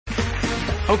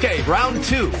Okay, round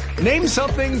two. Name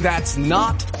something that's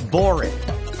not boring.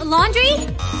 A laundry?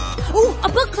 Ooh, a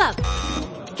book club.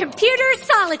 Computer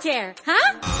solitaire,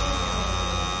 huh?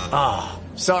 Ah,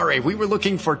 sorry, we were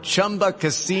looking for Chumba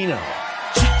Casino.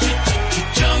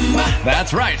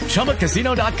 That's right,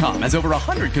 ChumbaCasino.com has over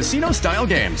 100 casino-style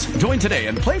games. Join today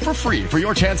and play for free for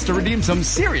your chance to redeem some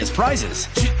serious prizes.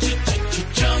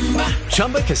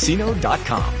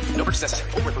 ChumbaCasino.com. No purchase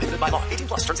necessary. Void where prohibited by law. 18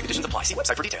 plus terms and conditions apply. See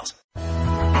website for details.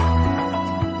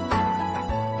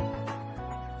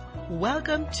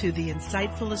 Welcome to the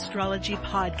Insightful Astrology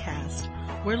Podcast,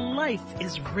 where life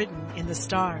is written in the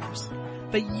stars,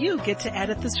 but you get to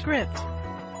edit the script.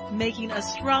 Making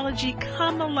astrology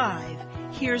come alive,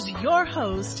 here's your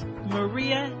host,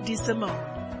 Maria DeSimone.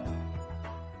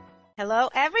 Hello,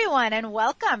 everyone, and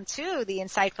welcome to the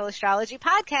Insightful Astrology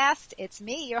Podcast. It's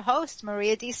me, your host,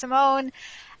 Maria DeSimone.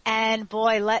 And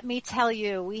boy, let me tell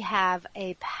you, we have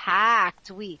a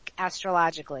packed week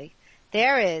astrologically.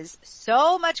 There is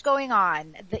so much going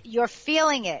on that you're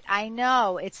feeling it. I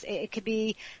know it could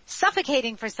be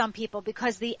suffocating for some people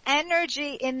because the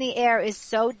energy in the air is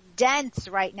so dense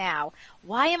right now.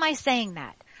 Why am I saying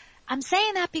that? I'm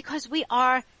saying that because we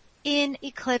are in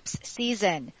eclipse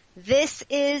season. This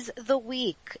is the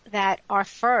week that our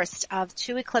first of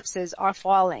two eclipses are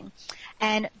falling.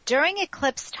 And during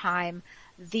eclipse time,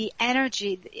 the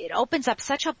energy, it opens up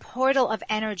such a portal of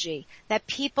energy that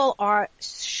people are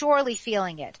surely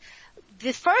feeling it.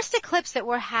 The first eclipse that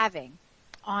we're having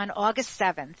on August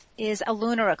 7th is a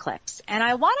lunar eclipse. And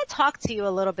I want to talk to you a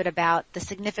little bit about the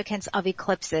significance of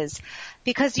eclipses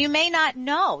because you may not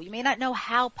know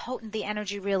how potent the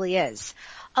energy really is.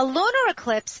 A lunar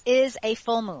eclipse is a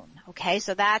full moon, okay?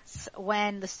 So that's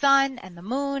when the sun and the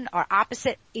moon are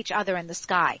opposite each other in the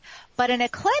sky. But an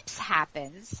eclipse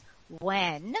happens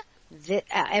when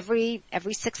every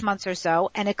 6 months or so,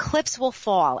 an eclipse will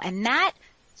fall, and that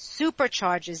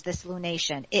supercharges this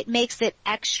lunation. It makes it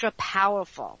extra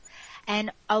powerful.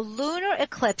 And a lunar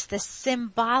eclipse, the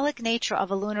symbolic nature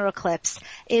of a lunar eclipse,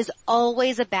 is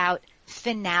always about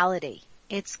finality.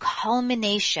 It's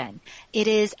culmination. It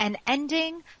is an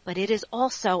ending, but it is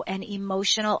also an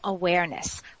emotional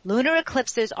awareness. Lunar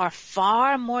eclipses are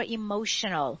far more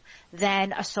emotional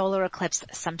than a solar eclipse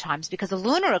sometimes because a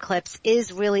lunar eclipse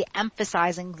is really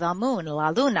emphasizing the moon,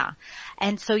 la luna.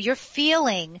 And so you're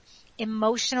feeling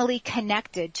emotionally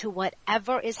connected to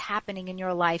whatever is happening in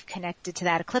your life connected to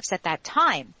that eclipse at that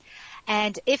time.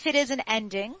 And if it is an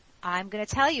ending, I'm going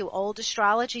to tell you, old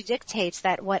astrology dictates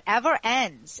that whatever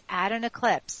ends at an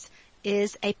eclipse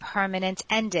is a permanent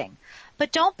ending.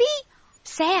 But don't be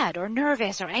sad or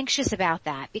nervous or anxious about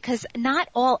that because not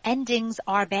all endings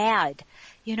are bad.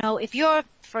 You know, if you're,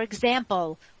 for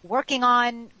example, working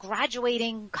on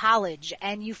graduating college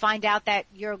and you find out that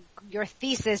your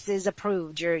thesis is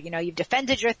approved, you've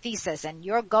defended your thesis and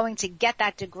you're going to get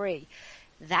that degree,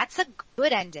 that's a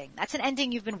good ending. That's an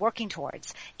ending you've been working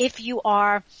towards. If you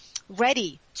are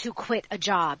ready to quit a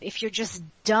job, if you're just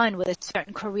done with a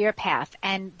certain career path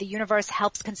and the universe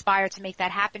helps conspire to make that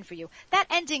happen for you, that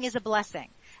ending is a blessing.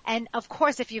 And of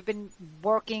course, if you've been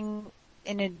working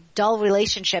in a dull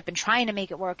relationship and trying to make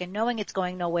it work and knowing it's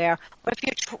going nowhere, or if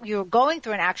you're going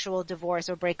through an actual divorce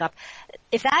or breakup,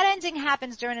 if that ending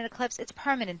happens during an eclipse, it's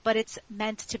permanent, but it's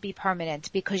meant to be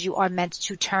permanent because you are meant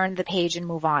to turn the page and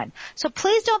move on. So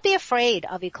please don't be afraid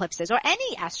of eclipses or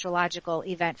any astrological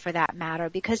event for that matter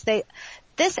because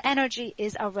this energy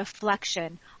is a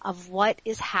reflection of what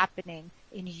is happening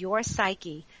in your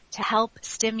psyche to help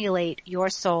stimulate your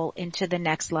soul into the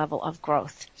next level of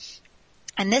growth.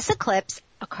 And this eclipse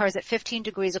occurs at 15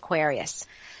 degrees Aquarius.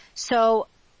 So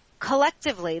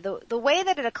collectively, the way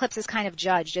that an eclipse is kind of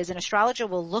judged is an astrologer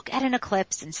will look at an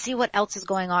eclipse and see what else is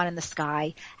going on in the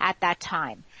sky at that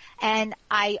time. And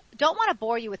I don't want to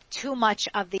bore you with too much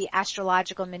of the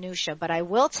astrological minutia, but I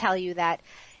will tell you that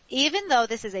even though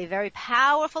this is a very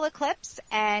powerful eclipse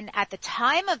and at the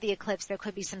time of the eclipse there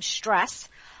could be some stress,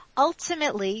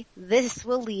 ultimately, this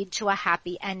will lead to a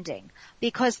happy ending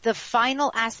because the final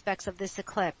aspects of this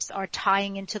eclipse are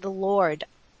tying into the Lord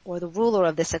or the ruler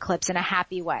of this eclipse in a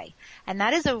happy way. And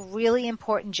that is a really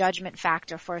important judgment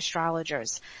factor for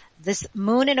astrologers. This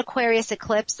moon in Aquarius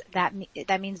eclipse,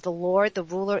 that means the Lord, the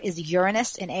ruler, is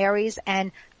Uranus in Aries,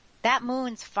 and that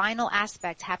moon's final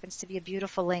aspect happens to be a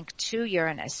beautiful link to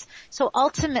Uranus. So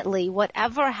ultimately,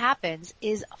 whatever happens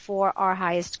is for our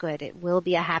highest good. It will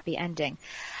be a happy ending.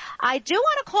 I do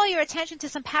want to call your attention to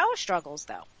some power struggles,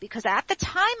 though, because at the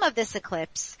time of this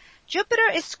eclipse,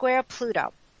 Jupiter is square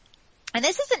Pluto. And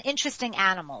this is an interesting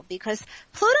animal because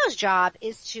Pluto's job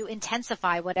is to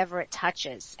intensify whatever it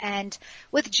touches. And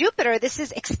with Jupiter, this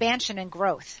is expansion and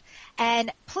growth.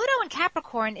 And Pluto in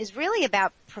Capricorn is really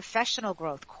about professional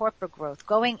growth, corporate growth,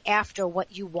 going after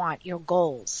what you want, your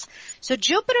goals. So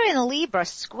Jupiter in Libra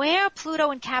square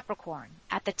Pluto in Capricorn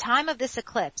at the time of this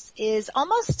eclipse is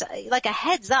almost like a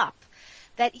heads up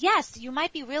that yes, you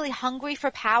might be really hungry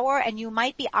for power and you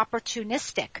might be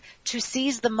opportunistic to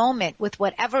seize the moment with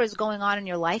whatever is going on in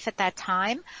your life at that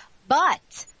time,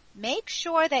 but make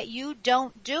sure that you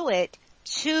don't do it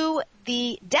to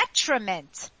the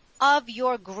detriment of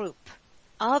your group,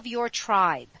 of your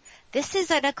tribe. This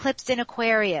is an eclipse in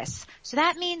Aquarius. So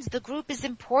that means the group is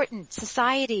important,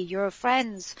 society, your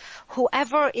friends,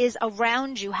 whoever is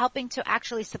around you helping to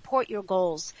actually support your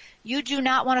goals. You do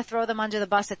not want to throw them under the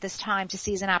bus at this time to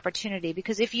seize an opportunity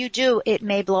because if you do, it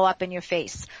may blow up in your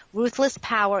face. Ruthless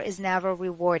power is never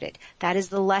rewarded. That is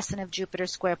the lesson of Jupiter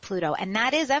square Pluto, and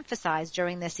that is emphasized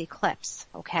during this eclipse,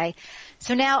 okay?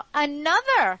 So now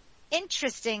another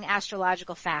interesting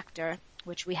astrological factor,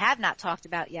 which we have not talked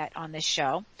about yet on this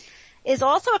show, is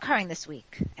also occurring this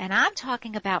week. And I'm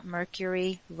talking about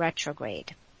Mercury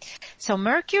retrograde. So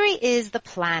Mercury is the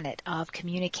planet of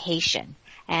communication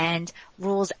and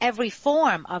rules every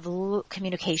form of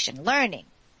communication, learning,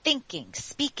 thinking,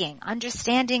 speaking,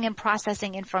 understanding and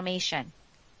processing information.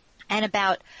 And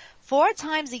about 4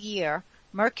 times a year,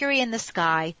 Mercury in the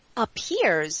sky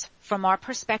appears from our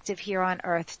perspective here on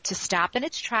Earth to stop in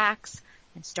its tracks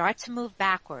and start to move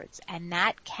backwards. And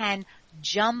that can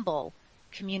jumble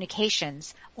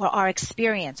communications or our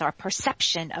experience, our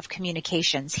perception of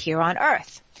communications here on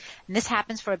Earth. And this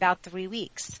happens for about 3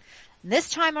 weeks. And this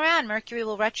time around, Mercury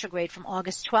will retrograde from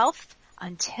August 12th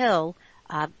until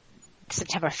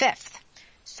September 5th.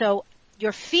 So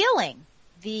you're feeling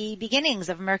the beginnings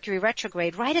of Mercury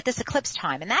retrograde right at this eclipse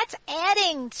time. And that's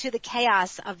adding to the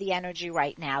chaos of the energy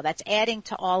right now. That's adding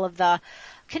to all of the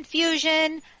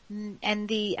confusion and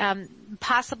the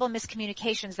possible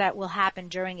miscommunications that will happen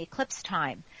during eclipse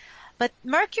time. But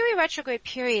Mercury retrograde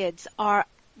periods are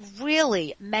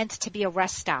really meant to be a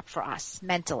rest stop for us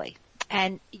mentally.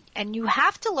 And you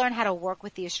have to learn how to work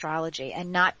with the astrology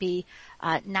and not be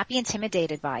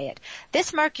intimidated by it.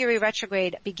 This Mercury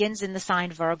retrograde begins in the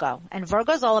sign Virgo, and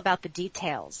Virgo is all about the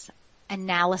details,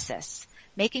 analysis,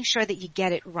 making sure that you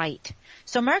get it right.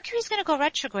 So Mercury's going to go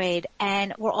retrograde,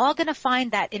 and we're all going to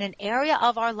find that in an area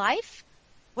of our life,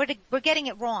 we're getting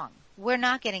it wrong. We're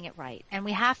not getting it right. And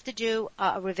we have to do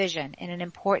a revision in an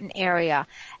important area.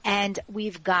 And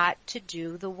we've got to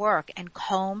do the work and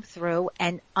comb through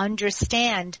and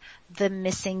understand the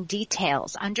missing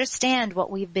details. Understand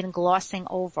what we've been glossing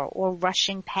over or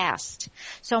rushing past.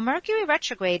 So Mercury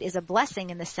retrograde is a blessing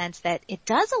in the sense that it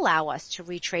does allow us to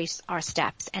retrace our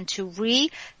steps and to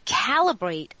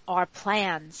recalibrate our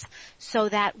plans so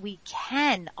that we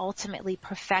can ultimately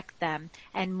perfect them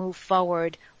and move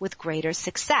forward with greater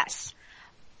success.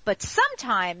 But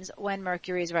sometimes when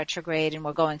Mercury is retrograde and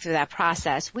we're going through that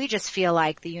process, we just feel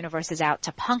like the universe is out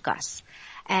to punk us.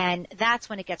 And that's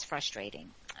when it gets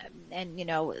frustrating. And, you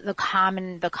know, the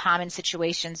common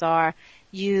situations are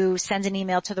you send an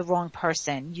email to the wrong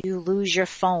person, you lose your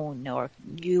phone, or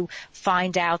you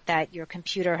find out that your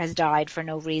computer has died for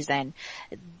no reason.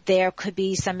 There could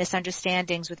be some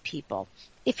misunderstandings with people.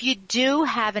 If you do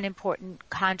have an important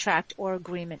contract or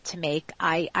agreement to make,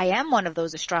 I am one of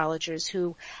those astrologers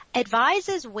who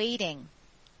advises waiting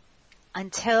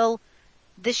until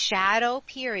the shadow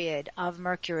period of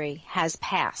Mercury has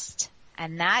passed.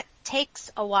 And that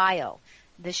takes a while.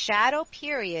 The shadow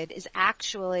period is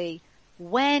actually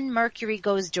when Mercury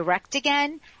goes direct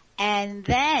again and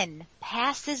then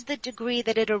passes the degree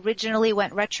that it originally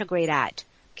went retrograde at.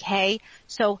 Okay?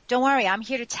 So don't worry, I'm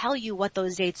here to tell you what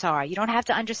those dates are. You don't have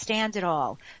to understand it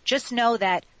all. Just know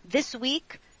that this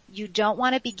week you don't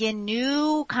want to begin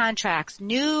new contracts,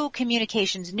 new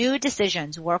communications, new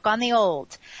decisions. Work on the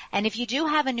old. And if you do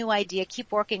have a new idea,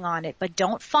 keep working on it, but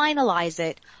don't finalize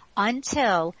it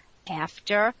until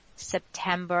after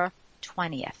September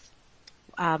 20th.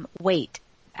 Wait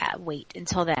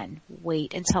until then.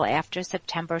 Wait until after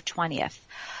September 20th.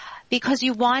 Because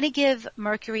you want to give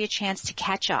Mercury a chance to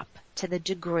catch up to the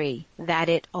degree that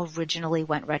it originally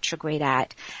went retrograde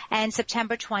at. And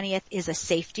September 20th is a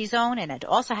safety zone, and it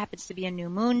also happens to be a new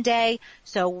moon day.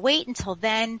 So wait until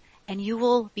then, and you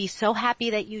will be so happy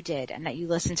that you did and that you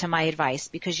listened to my advice,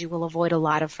 because you will avoid a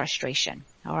lot of frustration.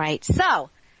 All right. So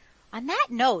on that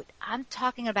note, I'm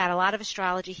talking about a lot of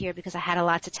astrology here because I had a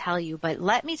lot to tell you. But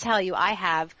let me tell you, I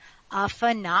have a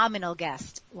phenomenal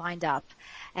guest lined up.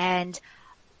 And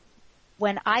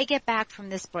when I get back from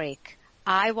this break,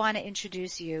 I want to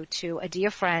introduce you to a dear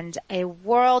friend, a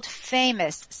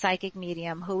world-famous psychic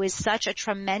medium who is such a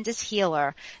tremendous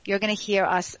healer. You're going to hear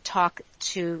us talk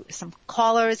to some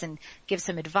callers and give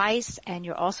some advice, and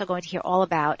you're also going to hear all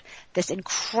about this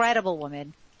incredible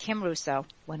woman, Kim Russo,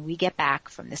 when we get back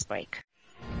from this break.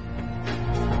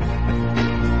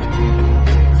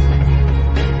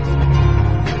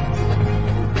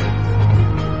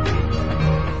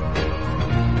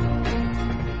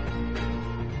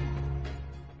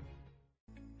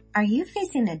 Are you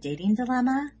facing a dating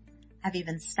dilemma? Have you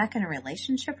been stuck in a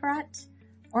relationship rut?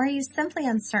 Or are you simply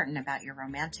uncertain about your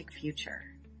romantic future?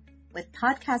 With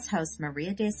podcast host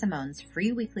Maria De Simone's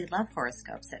free weekly love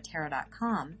horoscopes at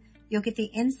Tarot.com, you'll get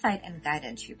the insight and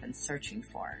guidance you've been searching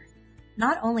for.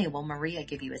 Not only will Maria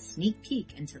give you a sneak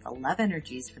peek into the love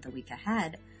energies for the week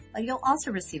ahead, but you'll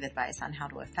also receive advice on how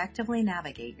to effectively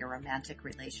navigate your romantic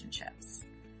relationships.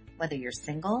 Whether you're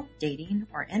single, dating,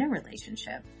 or in a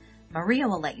relationship, Maria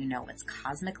will let you know what's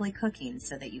cosmically cooking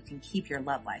so that you can keep your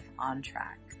love life on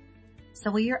track.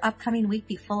 So will your upcoming week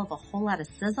be full of a whole lot of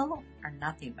sizzle or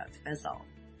nothing but fizzle?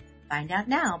 Find out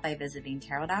now by visiting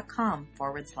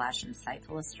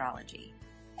tarot.com/insightful astrology.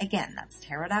 Again, that's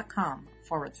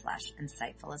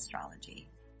tarot.com/insightful astrology.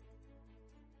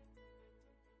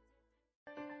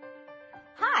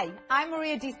 Hi, I'm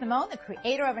Maria De Simone, the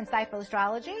creator of Insightful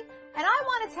Astrology, and I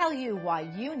want to tell you why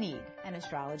you need an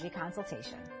astrology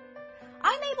consultation.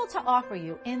 I'm able to offer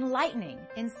you enlightening,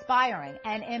 inspiring,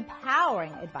 and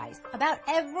empowering advice about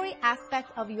every aspect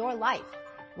of your life,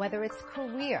 whether it's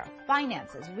career,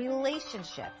 finances,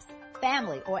 relationships,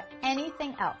 family, or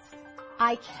anything else.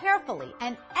 I carefully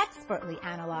and expertly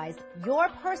analyze your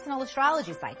personal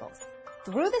astrology cycles.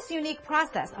 Through this unique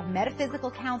process of metaphysical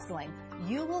counseling,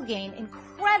 you will gain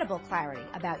incredible clarity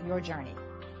about your journey.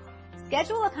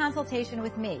 Schedule a consultation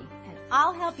with me, and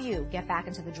I'll help you get back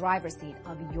into the driver's seat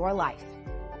of your life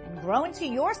and grow into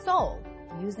your soul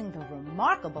using the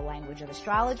remarkable language of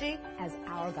astrology as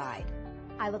our guide.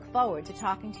 I look forward to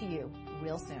talking to you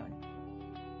real soon.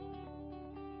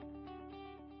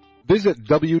 Visit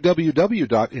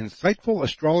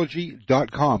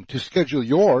www.insightfulastrology.com to schedule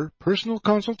your personal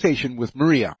consultation with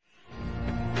Maria.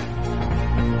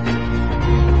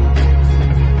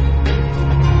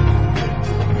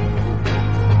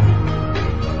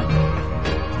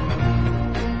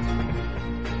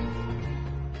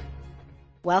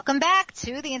 Welcome back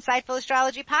to the Insightful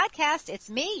Astrology Podcast. It's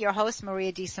me, your host,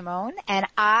 Maria De Simone, and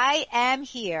I am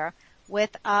here with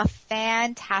a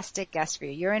fantastic guest for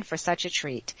you. You're in for such a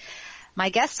treat. My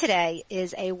guest today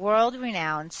is a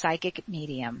world-renowned psychic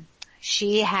medium.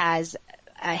 She has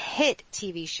a hit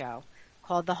TV show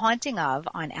called The Haunting of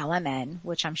on LMN,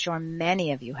 which I'm sure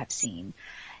many of you have seen.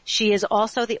 She is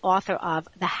also the author of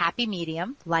The Happy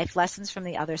Medium, Life Lessons from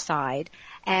the Other Side,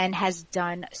 and has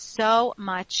done so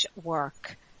much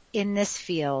work in this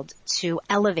field to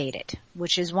elevate it,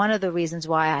 which is one of the reasons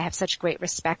why I have such great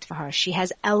respect for her. She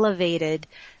has elevated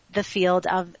the field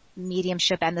of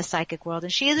mediumship and the psychic world,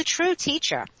 and she is a true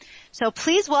teacher. So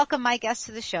please welcome my guest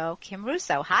to the show, Kim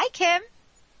Russo. Hi, Kim.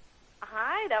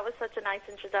 Hi, that was such a nice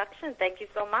introduction. Thank you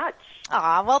so much.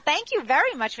 Aw, well, thank you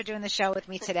very much for doing the show with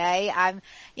me today.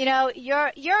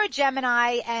 You're a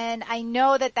Gemini, and I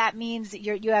know that means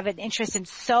you have an interest in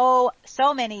so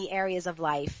many areas of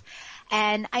life.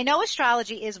 And I know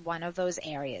astrology is one of those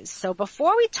areas. So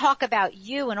before we talk about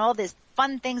you and all these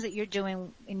fun things that you're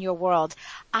doing in your world,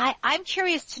 I'm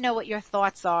curious to know what your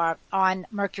thoughts are on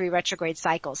Mercury retrograde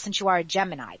cycles, since you are a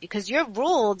Gemini, because your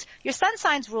sun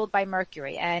sign's ruled by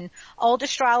Mercury. And old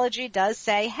astrology does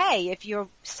say, hey, if your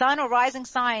sun or rising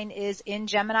sign is in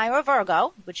Gemini or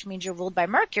Virgo, which means you're ruled by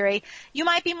Mercury, you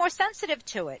might be more sensitive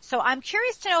to it. So I'm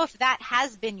curious to know if that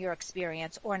has been your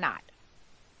experience or not.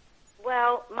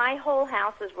 Well, my whole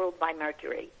house is ruled by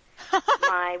Mercury.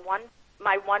 My one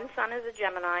son is a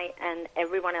Gemini, and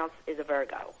everyone else is a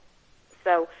Virgo.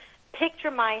 So picture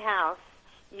my house.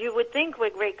 You would think we're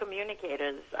great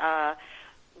communicators,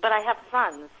 but I have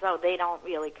sons, so they don't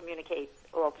really communicate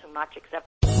all too much except.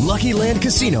 Lucky Land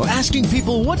Casino, asking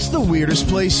people, what's the weirdest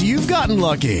place you've gotten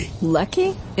lucky?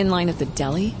 Lucky? In line at the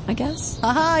deli, I guess?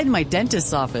 Aha, in my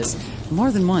dentist's office.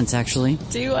 More than once, actually.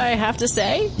 Do I have to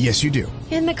say? Yes, you do.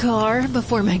 In the car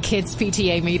before my kids'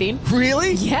 PTA meeting.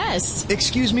 Really? Yes.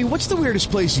 Excuse me, what's the weirdest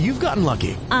place you've gotten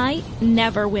lucky? I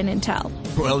never win and tell.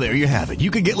 Well, there you have it. You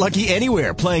can get lucky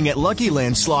anywhere, playing at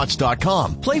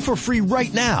LuckyLandSlots.com. Play for free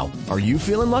right now. Are you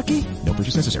feeling lucky? No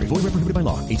purchase necessary. Void where prohibited by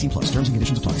law. 18+. Terms and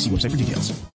conditions apply. See website for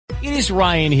details. It is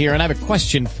Ryan here, and I have a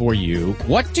question for you.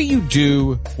 What do you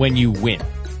do when you win?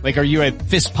 Like, are you a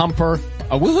fist pumper,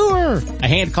 a woo-hooer, a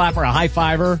hand clapper, a high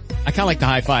fiver? I kind of like the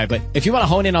high five, but if you want to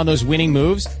hone in on those winning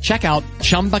moves, check out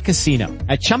Chumba Casino.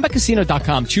 At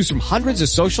ChumbaCasino.com, choose from hundreds of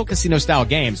social casino style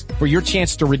games for your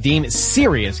chance to redeem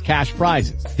serious cash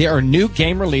prizes. There are new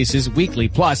game releases weekly,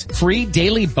 plus free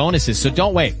daily bonuses. So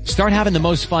don't wait. Start having the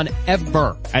most fun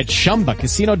ever at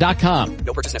ChumbaCasino.com.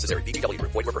 No purchase necessary. VGW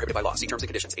Group. Void where prohibited by law. See terms and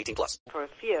conditions. 18+. For a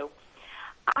few.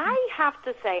 I have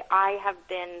to say I have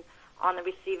been on the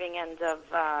receiving end of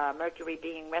Mercury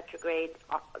being retrograde,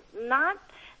 not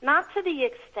to the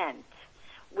extent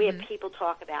where people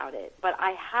talk about it, but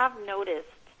I have noticed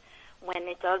when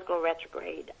it does go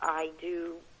retrograde, I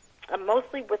do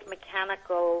mostly with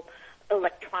mechanical,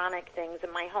 electronic things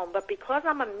in my home, but because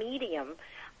I'm a medium,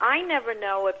 I never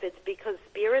know if it's because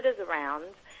spirit is around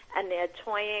and they're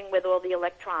toying with all the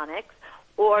electronics,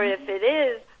 or if it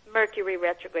is Mercury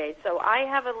retrograde. So I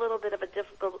have a little bit of a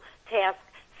difficult task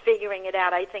figuring it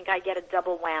out. I think I get a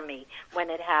double whammy when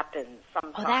it happens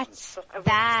sometimes. Oh,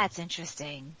 that's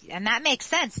interesting. And that makes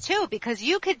sense too, because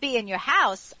you could be in your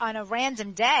house on a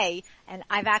random day, and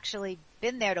I've actually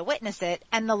been there to witness it,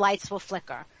 and the lights will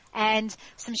flicker. And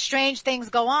some strange things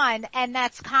go on, and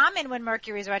that's common when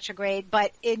Mercury's retrograde,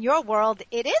 but in your world,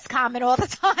 it is common all the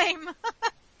time.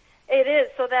 It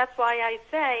is, so that's why I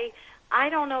say I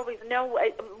don't always know.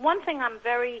 One thing I'm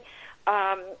very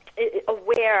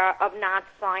aware of not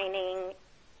signing,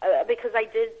 because I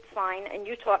did sign, and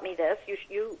you taught me this,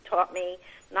 you taught me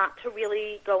not to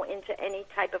really go into any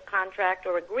type of contract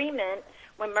or agreement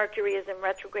when Mercury is in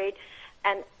retrograde.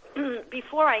 And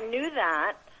before I knew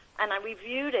that, and I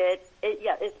reviewed it,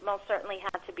 it most certainly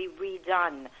had to be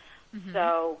redone. Mm-hmm.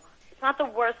 So it's not the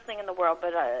worst thing in the world,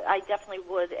 but I definitely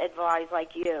would advise,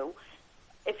 like you,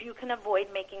 if you can avoid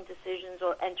making decisions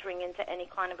or entering into any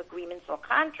kind of agreements or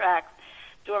contracts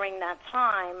during that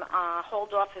time,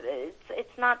 hold off.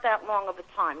 It's not that long of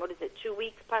a time. What is it, 2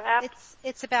 weeks perhaps?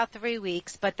 It's about 3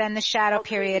 weeks, but then the shadow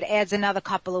period adds another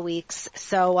couple of weeks.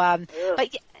 So,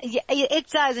 but it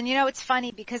does. And it's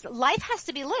funny because life has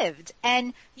to be lived,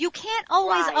 and you can't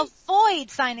always avoid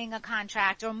signing a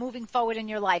contract or moving forward in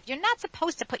your life. You're not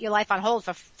supposed to put your life on hold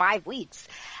for 5 weeks.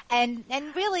 And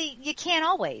really, you can't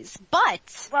always.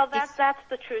 But well, that's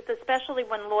the truth, especially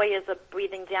when lawyers are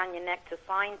breathing down your neck to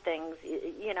sign things.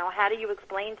 How do you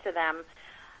explain to them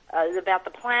about the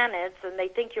planets, and they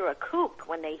think you're a kook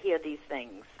when they hear these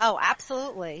things? Oh,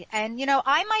 absolutely. And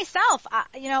I myself,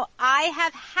 I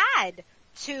have had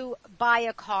to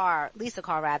buy lease a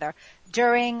car rather,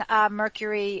 during a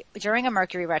Mercury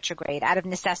retrograde out of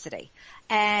necessity.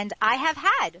 And I have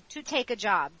had to take a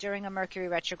job during a Mercury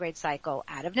retrograde cycle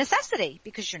out of necessity,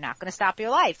 because you're not going to stop your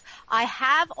life. I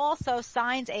have also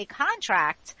signed a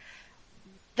contract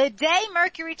the day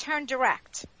Mercury turned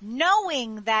direct,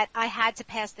 knowing that I had to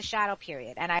pass the shadow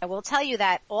period. And I will tell you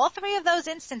that all 3 of those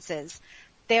instances,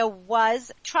 there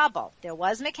was trouble. There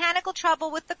was mechanical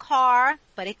trouble with the car,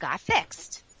 but it got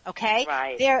fixed. Okay?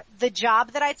 Right. The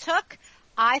job that I took,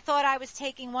 I thought I was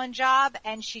taking one job,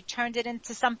 and she turned it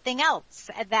into something else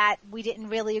that we didn't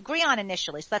really agree on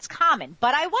initially. So that's common.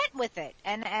 But I went with it,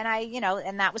 and I,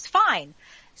 and that was fine.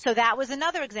 So that was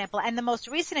another example. And the most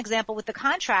recent example with the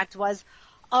contract was,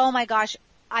 oh my gosh,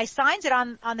 I signed it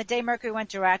on the day Mercury went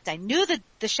direct. I knew that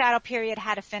the shadow period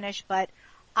had to finish, but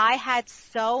I had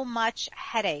so much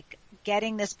headache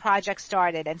getting this project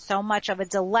started, and so much of a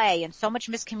delay, and so much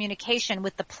miscommunication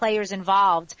with the players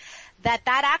involved, that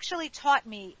actually taught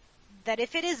me that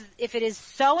if it is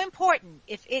so important,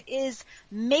 if it is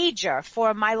major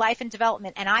for my life and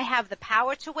development, and I have the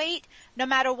power to wait, no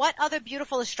matter what other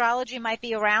beautiful astrology might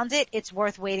be around it, it's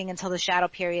worth waiting until the shadow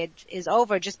period is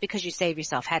over, just because you save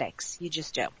yourself headaches. You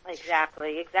just do.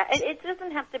 Exactly. It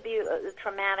doesn't have to be a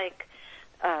traumatic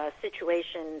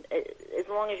situation, as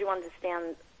long as you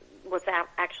understand what's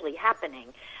actually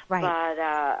happening. Right. But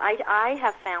I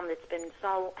have found it's been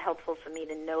so helpful for me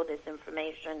to know this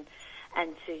information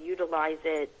and to utilize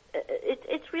it.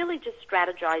 It's really just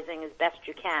strategizing as best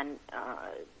you can.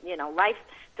 Life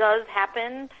does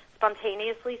happen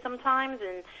spontaneously sometimes,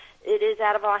 and it is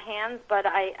out of our hands, but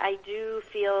I do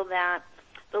feel that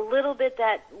the little bit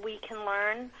that we can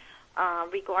learn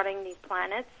regarding these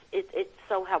planets, it's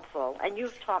so helpful. And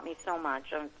you've taught me so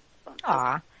much.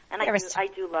 Aw. And I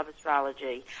do love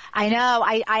astrology. I know.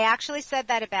 I actually said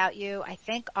that about you, I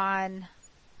think on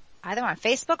either on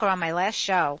Facebook or on my last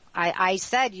show. I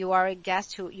said you are a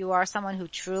guest you are someone who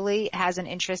truly has an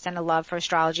interest and a love for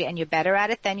astrology, and you're better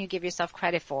at it than you give yourself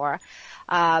credit for.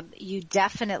 You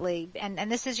definitely,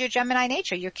 and this is your Gemini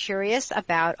nature, you're curious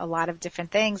about a lot of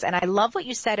different things. And I love what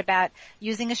you said about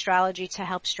using astrology to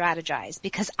help strategize,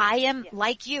 because I am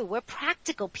like you. We're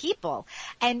practical people,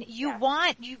 and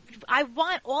I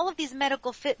want all of these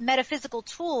metaphysical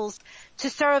tools to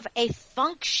serve a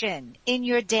function in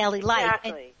your daily life.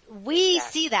 Exactly. And we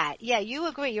see that. Yeah, you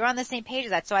agree. You're on the same page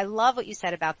with that. So I love what you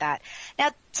said about that.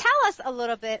 Now, tell us a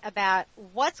little bit about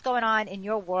what's going on in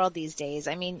your world these days.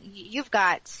 I mean, you've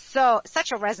got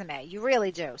such a resume. You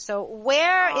really do. So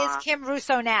where is Kim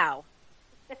Russo now?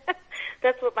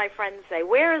 That's what my friends say.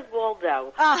 Where is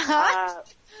Waldo?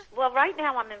 Well, right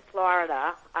now I'm in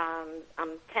Florida.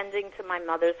 I'm tending to my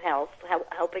mother's health,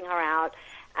 helping her out,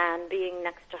 and being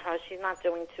next to her. She's not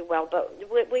doing too well, but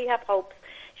we have hopes.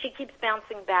 She keeps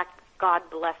bouncing back. God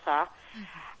bless her. Mm-hmm.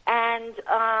 And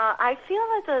I feel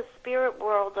like the spirit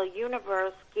world, the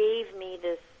universe, gave me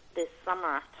this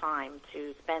summer time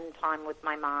to spend time with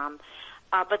my mom.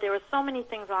 But there are so many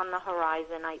things on the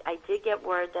horizon. I did get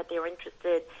word that they're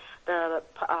interested. The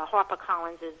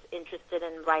HarperCollins is interested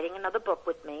in writing another book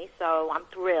with me, so I'm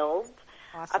thrilled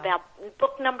about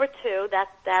book number 2.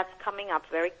 That's coming up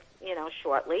very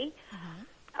shortly.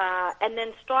 Mm-hmm. And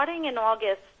then starting in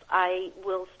August, I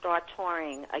will start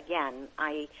touring again.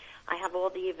 I have all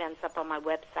the events up on my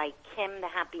website,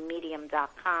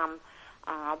 kimthehappymedium.com.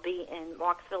 I'll be in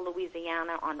Marksville,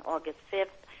 Louisiana on August 5th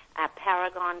at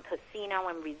Paragon Casino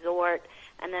and Resort.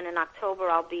 And then in October,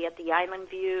 I'll be at the Island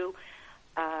View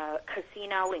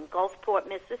Casino in Gulfport,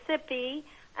 Mississippi.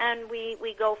 And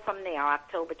we go from there.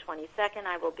 October 22nd,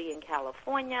 I will be in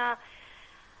California.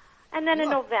 And then in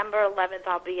November 11th,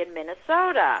 I'll be in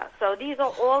Minnesota. So these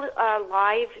are all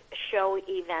live show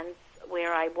events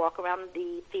where I walk around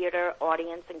the theater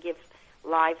audience and give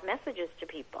live messages to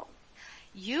people.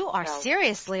 You are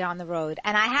seriously on the road.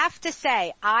 And I have to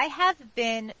say, I have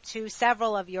been to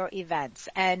several of your events,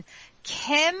 and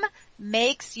Kim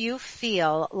makes you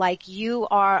feel like you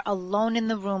are alone in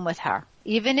the room with her.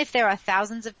 Even if there are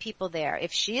thousands of people there,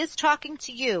 if she is talking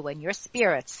to you and your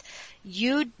spirits,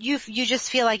 you just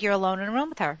feel like you're alone in a room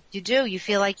with her. You do. You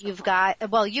feel like you've got,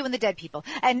 you and the dead people.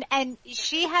 And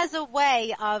she has a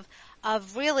way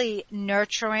of really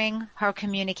nurturing her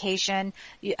communication.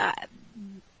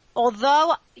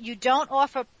 Although you don't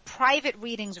offer private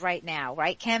readings right now,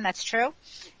 right, Kim? That's true?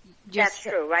 That's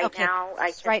true. Right now,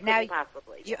 I couldn't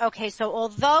possibly. Okay, so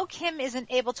although Kim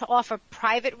isn't able to offer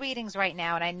private readings right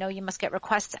now, and I know you must get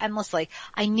requests endlessly,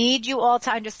 I need you all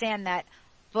to understand that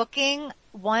booking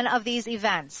one of these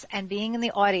events and being in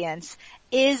the audience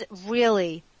is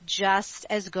really just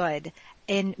as good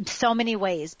in so many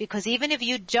ways, because even if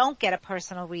you don't get a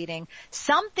personal reading,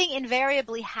 something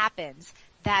invariably happens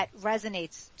that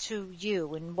resonates to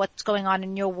you and what's going on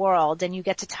in your world, and you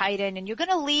get to tie it in, and you're going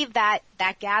to leave that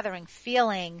gathering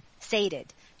feeling sated.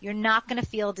 You're not going to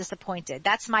feel disappointed.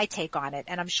 That's my take on it,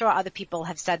 and I'm sure other people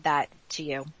have said that to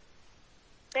you.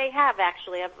 They have,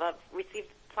 actually. I've received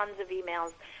tons of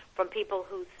emails from people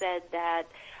who said that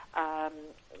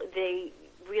they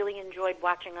really enjoyed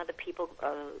watching other people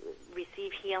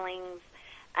receive healings,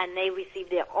 and they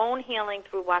receive their own healing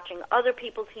through watching other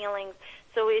people's healings.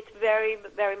 So it's very,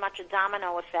 very much a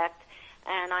domino effect.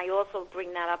 And I also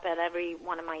bring that up at every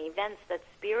one of my events, that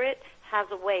Spirit has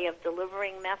a way of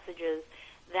delivering messages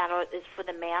that is for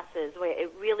the masses, where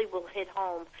it really will hit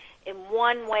home in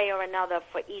one way or another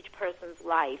for each person's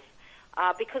life.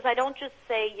 Because I don't just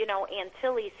say,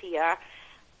 Antilles here,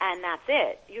 and that's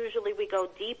it. Usually we go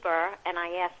deeper, and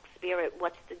I ask Spirit,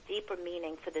 what's the deeper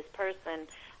meaning for this person,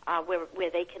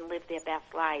 where they can live their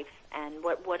best life, and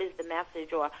what is the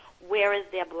message, or where is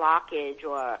their blockage,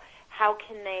 or how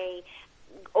can they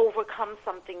overcome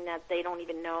something that they don't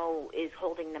even know is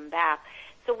holding them back.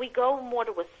 So we go more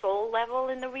to a soul level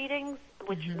in the readings,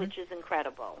 which is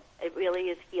incredible. It really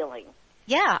is healing.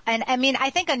 Yeah, and I mean,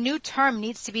 I think a new term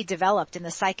needs to be developed in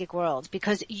the psychic world,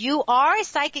 because you are a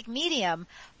psychic medium,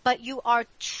 but you are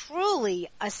truly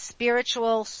a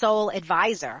spiritual soul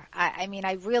advisor. I mean,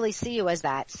 I really see you as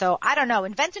that. So I don't know,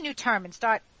 invent a new term and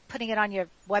start putting it on your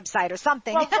website or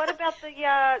something. Well, what about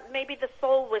maybe the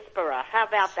soul whisperer? How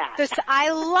about that? I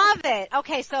love it.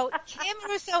 Okay, so Kim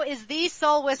Russo is the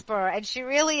soul whisperer, and she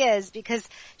really is, because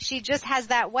she just has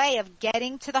that way of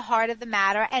getting to the heart of the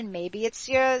matter, and maybe it's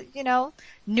your,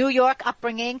 New York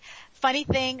upbringing. Funny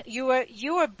thing, you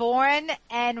were born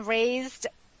and raised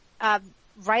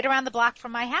right around the block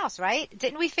from my house, right?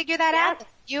 Didn't we figure that out?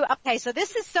 Okay, so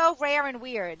this is so rare and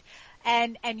weird.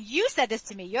 And you said this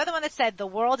to me. You're the one that said the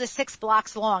world is 6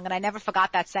 blocks long, and I never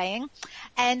forgot that saying.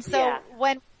 And so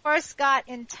when we first got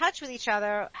in touch with each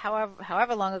other,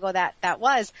 however long ago that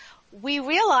was, we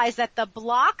realized that the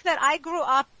block that I grew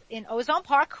up in, Ozone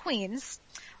Park, Queens,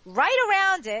 right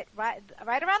around the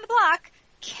block,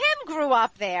 Kim grew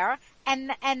up there,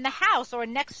 and the house, or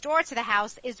next door to the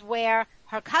house, is where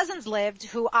her cousins lived,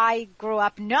 who I grew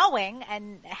up knowing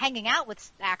and hanging out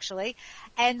with, actually.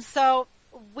 And so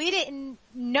we didn't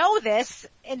know this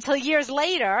until years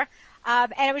later,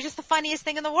 and it was just the funniest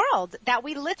thing in the world, that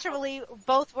we literally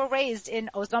both were raised in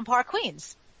Ozone Park,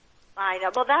 Queens. I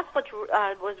know. Well, that's what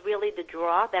was really the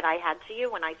draw that I had to you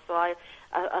when I saw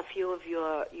a few of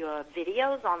your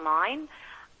videos online.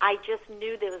 I just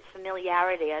knew there was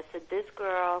familiarity. I said, this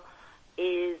girl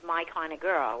is my kind of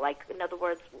girl. Like, in other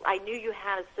words, I knew you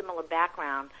had a similar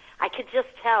background. I could just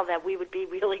tell that we would be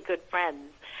really good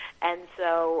friends. And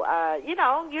so, you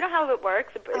know how it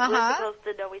works. We're supposed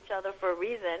to know each other for a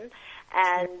reason.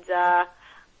 And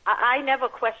I never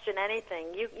question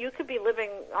anything. You could be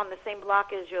living on the same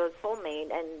block as your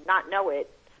soulmate and not know it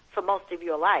for most of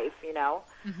your life, you know.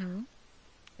 Mm-hmm.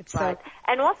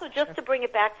 And also, just to bring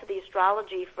it back to the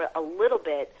astrology for a little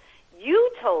bit,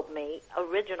 you told me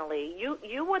originally,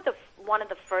 you were one of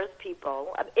the first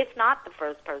people, if not the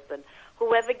first person,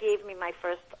 who ever gave me my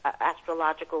first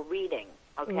astrological reading,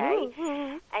 okay?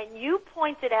 Mm-hmm. And you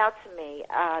pointed out to me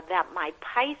that my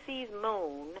Pisces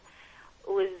moon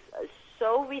was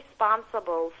so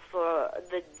responsible for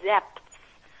the depths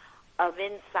of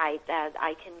insight that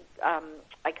I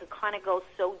could kind of go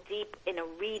so deep in a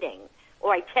reading,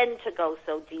 or I tend to go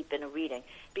so deep in a reading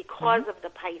because of the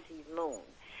Pisces moon.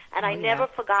 And I never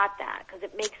forgot that, because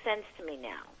it makes sense to me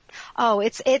now. Oh,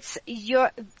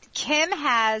 Kim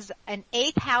has an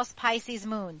 8th house Pisces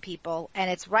moon, people,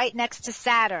 and it's right next to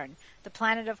Saturn, the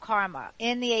planet of karma,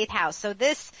 in the 8th house. So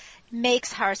this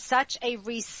makes her such a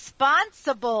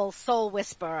responsible soul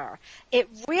whisperer. It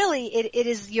really, it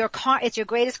is it's your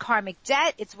greatest karmic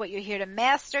debt. It's what you're here to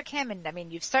master, Kim, and I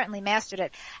mean, you've certainly mastered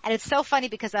it. And it's so funny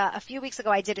because a few weeks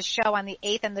ago I did a show on the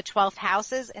 8th and the 12th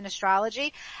houses in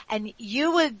astrology, and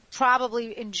you would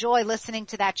probably enjoy listening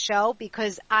to that show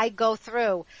because I go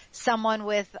through someone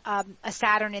with a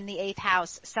Saturn in the 8th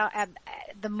house, so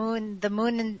the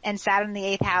moon and Saturn in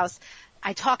the 8th house.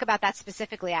 I talk about that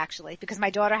specifically, actually, because my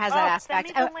daughter has that aspect.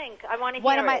 Send me the link. I want to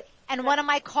hear it. And one of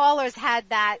my callers had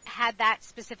that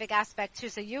specific aspect too.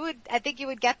 So I think you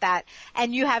would get that.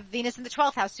 And you have Venus in the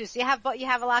 12th house too. So you have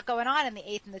a lot going on in the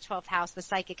 8th and the 12th house, the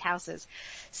psychic houses.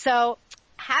 So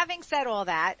having said all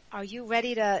that, are you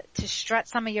ready to strut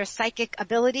some of your psychic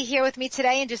ability here with me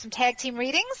today and do some tag team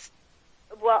readings?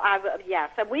 Well, yes.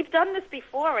 And we've done this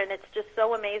before, and it's just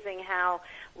so amazing how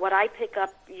what I pick up,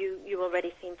 you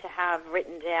already seem to have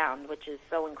written down, which is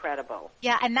so incredible.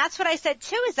 Yeah, and that's what I said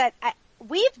too, is that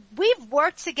we've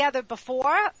worked together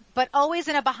before, but always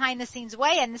in a behind-the-scenes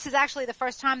way, and this is actually the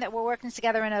first time that we're working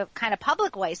together in a kind of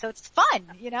public way, so it's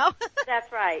fun, you know?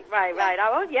 That's right.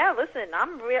 Oh, yeah, listen,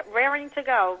 I'm raring to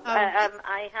go.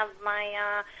 I have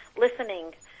my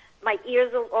my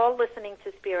ears are all listening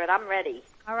to Spirit. I'm ready.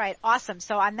 All right, awesome.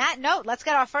 So on that note, let's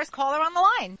get our first caller on the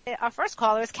line. Our first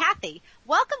caller is Kathy.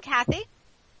 Welcome, Kathy.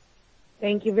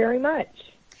 Thank you very much.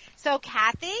 So,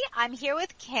 Kathy, I'm here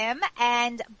with Kim,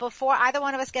 and before either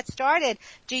one of us get started,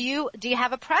 do you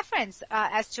have a preference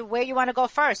as to where you want to go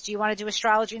first? Do you want to do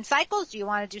astrology and cycles? Do you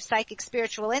want to do psychic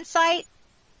spiritual insight?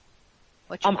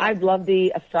 I'd love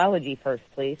the astrology first,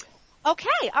 please.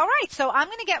 Okay, all right. So I'm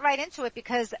going to get right into it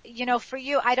because, you know, for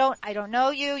you, I don't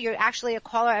know you. You're actually a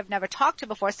caller I've never talked to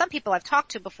before. Some people I've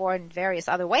talked to before in various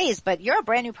other ways, but you're a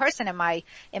brand new person in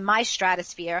my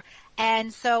stratosphere.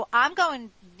 And so I'm going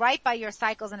right by your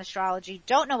cycles and astrology.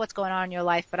 Don't know what's going on in your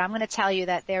life, but I'm going to tell you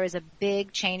that there is a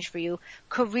big change for you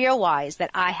career-wise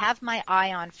that I have my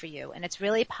eye on for you, and it's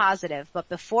really positive. But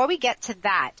before we get to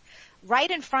that, right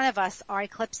in front of us are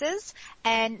eclipses,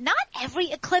 and not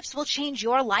every eclipse will change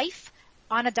your life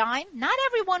on a dime. Not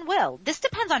everyone will. This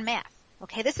depends on math.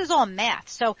 Okay, this is all math.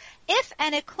 So if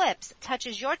an eclipse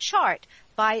touches your chart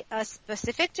by a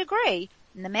specific degree,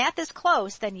 and the math is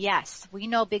close, then yes, we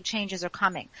know big changes are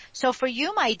coming. So for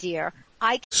you, my dear,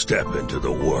 Step into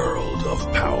the world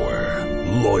of power,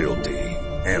 loyalty,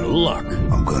 and luck.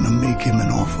 I'm gonna make him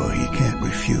an offer he can't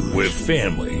refuse. With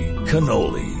family,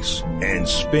 cannolis, and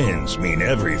spins mean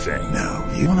everything.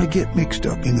 Now, you wanna get mixed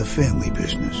up in the family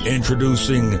business.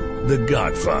 Introducing The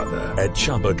Godfather at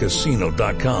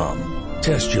ChumbaCasino.com.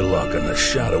 Test your luck in the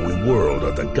shadowy world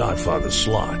of The Godfather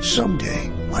slot. Someday,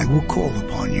 I will call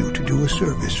upon you to do a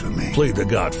service for me. Play The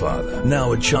Godfather,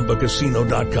 now at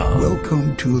ChumbaCasino.com.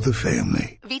 Welcome to the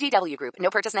family. VGW Group. No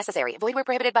purchase necessary. Void where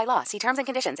prohibited by law. See terms and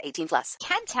conditions. 18+.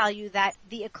 Can tell you that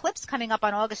the eclipse coming up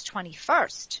on August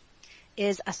 21st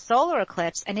is a solar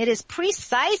eclipse, and it is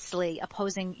precisely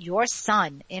opposing your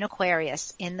sun in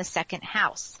Aquarius in the second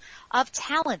house of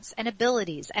talents and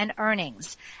abilities and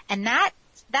earnings. And that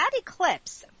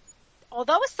eclipse,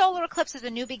 although a solar eclipse is a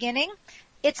new beginning,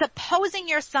 it's opposing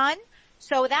your sun.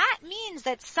 So that means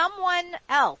that someone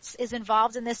else is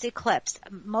involved in this eclipse,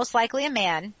 most likely a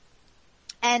man.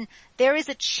 And there is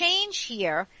a change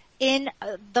here in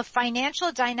the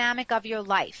financial dynamic of your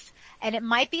life. And it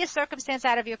might be a circumstance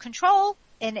out of your control,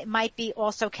 and it might be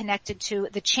also connected to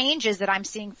the changes that I'm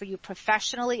seeing for you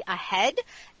professionally ahead.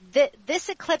 This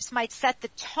eclipse might set the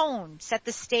tone, set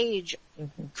the stage,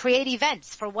 create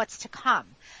events for what's to come.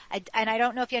 And I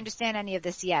don't know if you understand any of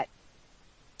this yet.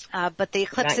 But the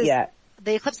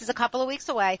eclipse is a couple of weeks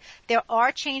away. There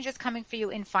are changes coming for you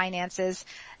in finances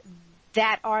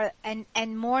that are,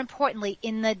 and more importantly,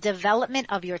 in the development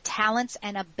of your talents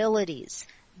and abilities.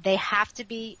 They have to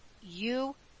be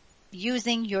you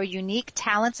using your unique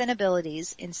talents and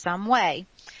abilities in some way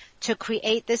to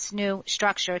create this new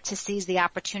structure to seize the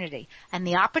opportunity. And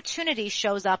the opportunity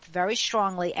shows up very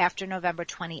strongly after November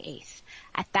 28th.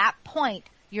 At that point,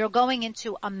 you're going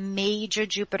into a major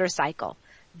Jupiter cycle.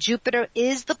 Jupiter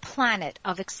is the planet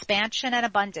of expansion and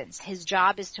abundance. His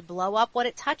job is to blow up what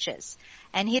it touches.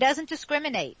 And he doesn't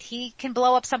discriminate. He can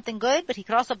blow up something good, but he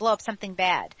could also blow up something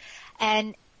bad.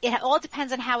 And it all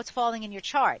depends on how it's falling in your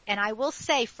chart. And I will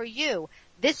say for you,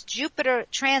 this Jupiter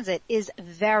transit is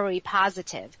very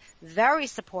positive, very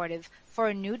supportive for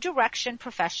a new direction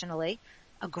professionally,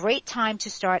 a great time to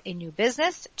start a new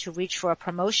business, to reach for a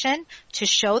promotion, to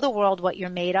show the world what you're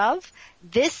made of.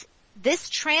 This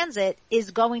transit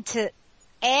is going to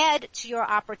add to your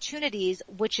opportunities,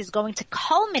 which is going to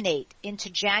culminate into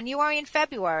January and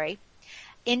February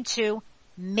into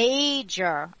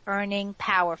major earning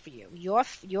power for you.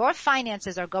 Your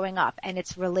finances are going up, and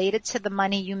it's related to the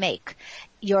money you make.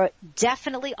 You're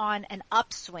definitely on an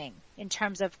upswing in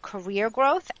terms of career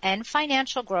growth and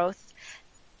financial growth.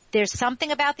 There's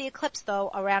something about the eclipse, though,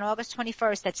 around August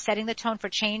 21st that's setting the tone for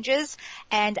changes.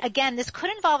 And again, this could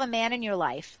involve a man in your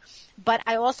life. But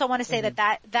I also want to say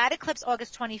that eclipse,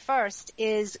 August 21st,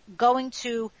 is going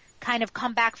to kind of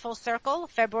come back full circle,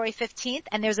 February 15th.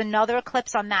 And there's another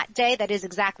eclipse on that day that is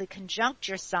exactly conjunct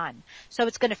your sun. So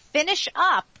it's going to finish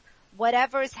up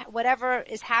whatever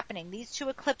is happening. These two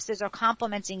eclipses are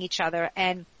complementing each other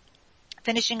and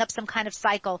finishing up some kind of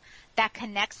cycle that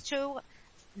connects to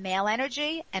male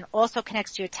energy and also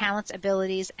connects to your talents,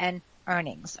 abilities, and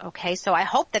earnings. Okay, so I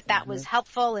hope that was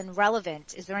helpful and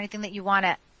relevant. Is there anything that you want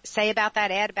to say about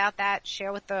that, add about that,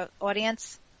 share with the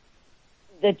audience?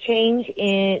 The change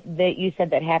that you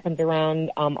said that happens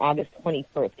around August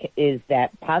 21st, is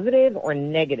that positive or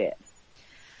negative?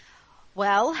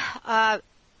 Well, a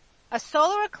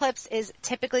solar eclipse is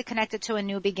typically connected to a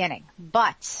new beginning,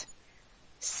 but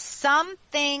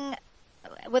something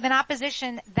with an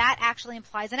opposition, that actually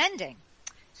implies an ending.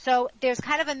 So there's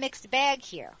kind of a mixed bag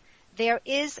here. There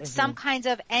is some kinds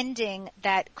of ending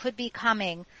that could be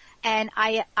coming, and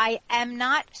I am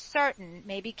not certain,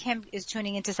 maybe Kim is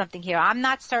tuning into something here, I'm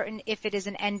not certain if it is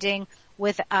an ending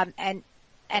with an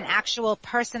actual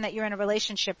person that you're in a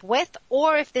relationship with,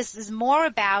 or if this is more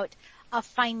about a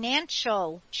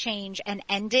financial change and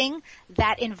ending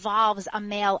that involves a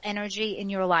male energy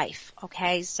in your life.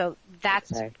 Okay, so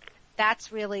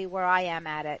that's really where I am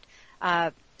at it.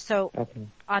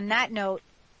 On that note,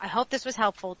 I hope this was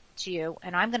helpful to you,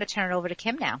 and I'm going to turn it over to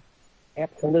Kim now.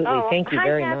 Absolutely. Thank you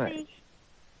very much.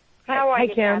 How are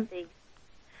you, Kim? Kathy?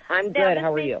 I'm good.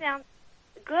 How are you?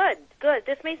 Good.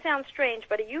 This may sound strange,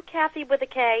 but are you Kathy with a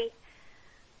K?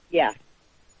 Yeah.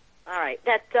 All right.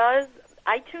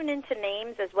 I tune into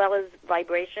names as well as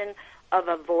vibration of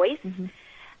a voice.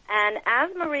 And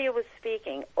as Maria was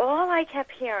speaking, all I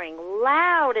kept hearing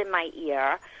loud in my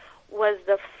ear was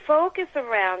the focus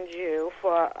around you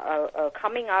for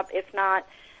coming up, if not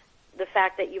the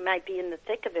fact that you might be in the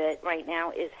thick of it right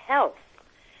now, is health.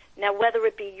 Now, whether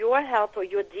it be your health or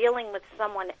you're dealing with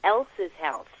someone else's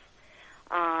health,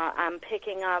 I'm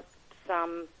picking up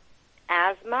some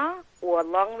asthma or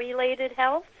lung-related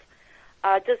health.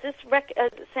 Does this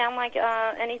sound like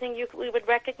anything we would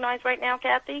recognize right now,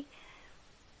 Kathy?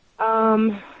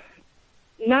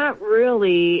 Not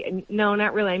really. No,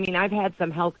 not really. I mean, I've had some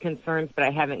health concerns, but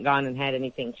I haven't gone and had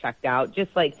anything checked out.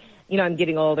 Just like, I'm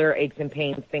getting older, aches and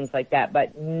pains, things like that.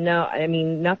 But no, I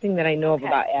mean, nothing that I know of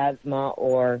about asthma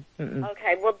or...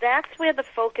 Okay, well, that's where the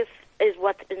focus is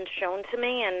what's been shown to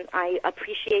me, and I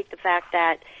appreciate the fact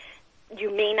that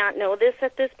you may not know this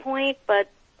at this point, but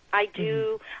I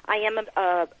do. I am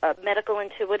a medical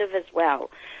intuitive as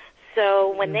well.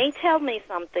 So when they tell me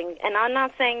something, and I'm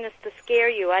not saying this to scare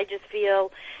you, I just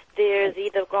feel there's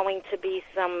either going to be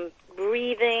some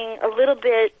breathing, a little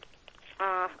bit,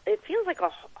 it feels like a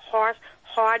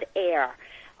hard air,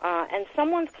 and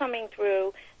someone's coming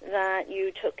through that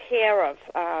you took care of.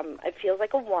 It feels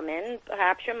like a woman,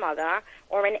 perhaps your mother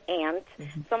or an aunt.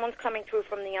 Someone's coming through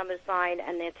from the other side,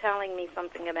 and they're telling me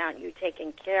something about you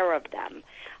taking care of them,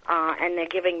 and they're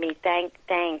giving me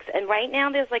thanks. And right now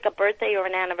there's like a birthday or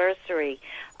an anniversary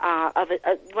of it.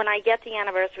 When I get the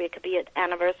anniversary, it could be an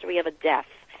anniversary of a death.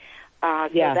 So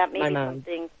that may be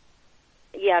something.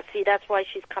 Yeah, see, that's why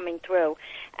she's coming through.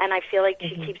 And I feel like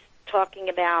she keeps talking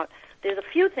about, there's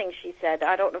a few things she said.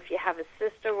 I don't know if you have a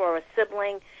sister or a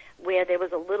sibling where there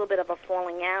was a little bit of a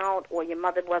falling out, or your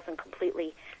mother wasn't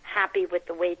completely happy with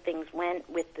the way things went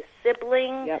with the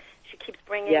sibling. Yep. She keeps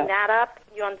bringing that up.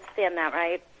 You understand that,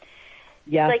 right?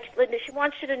 Yeah. Like, Linda, she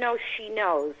wants you to know she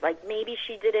knows. Like, maybe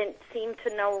she didn't seem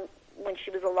to know when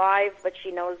she was alive, but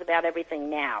she knows about everything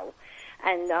now.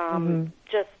 And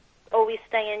just always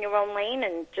stay in your own lane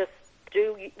and just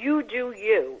do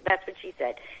you. That's what she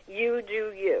said. You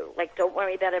do you. Like, don't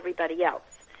worry about everybody else.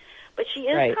 But she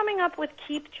is coming up with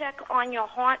keep check on your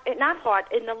heart, not heart,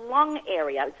 in the lung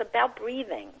area. It's about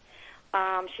breathing.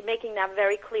 She's making that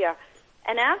very clear.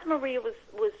 And as Maria was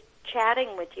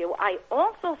chatting with you, I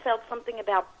also felt something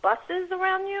about buses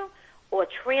around you or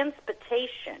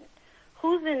transportation.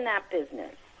 Who's in that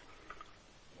business?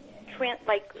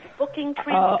 Like booking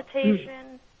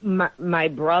transportation? My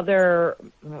brother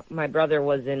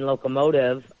was in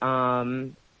locomotive,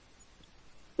 who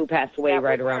passed away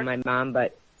right around my mom,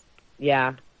 but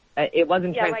it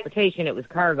wasn't transportation, it was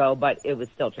cargo, but it was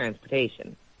still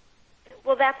transportation.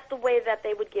 Well, that's the way that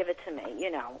they would give it to me,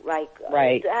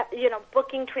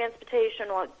 booking transportation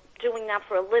or doing that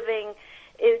for a living.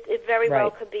 It very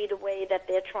well could be the way that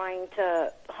they're trying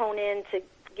to hone in to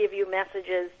give you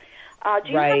messages.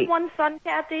 Do you have one son,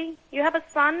 Kathy? You have a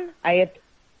son?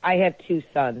 I have two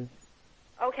sons.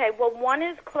 Okay, well, one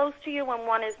is close to you and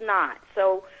one is not.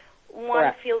 So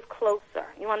one feels closer.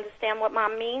 You understand what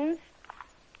Mom means?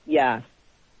 Yeah.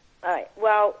 All right.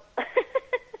 Well,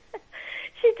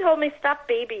 she told me stop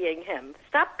babying him.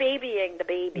 Stop babying the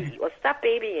baby, or stop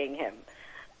babying him.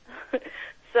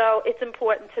 So it's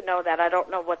important to know that. I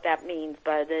don't know what that means,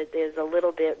 but there's a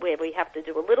little bit where we have to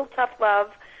do a little tough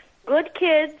love. Good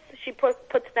kids, she puts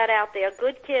that out there,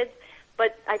 good kids,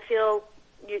 but I feel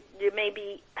you may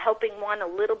be helping one a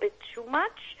little bit too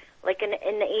much, like an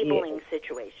enabling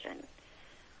situation.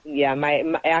 Yeah,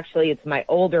 actually it's my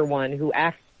older one who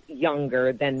acts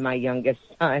younger than my youngest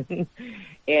son.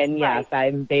 And yes,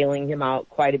 I'm bailing him out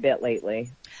quite a bit lately.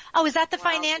 Oh, is that the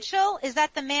financial? Is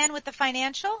that the man with the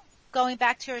financial? Going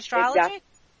back to your astrology?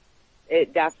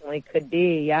 It definitely could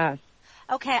be, yes.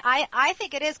 Okay, I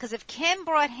think it is, because if Kim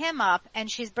brought him up and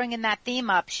she's bringing that theme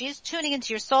up, she's tuning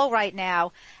into your soul right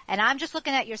now, and I'm just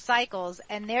looking at your cycles,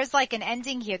 and there's like an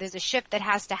ending here. There's a shift that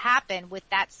has to happen with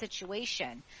that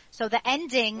situation. So the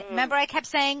ending, remember I kept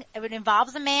saying it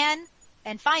involves a man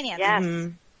and finances.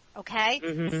 Yes. Okay?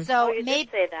 So you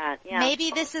did say that. Yeah.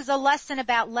 Maybe this is a lesson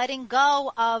about letting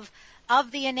go of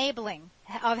the enabling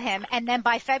of him, and then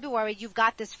by February you've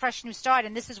got this fresh new start,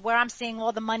 and this is where I'm seeing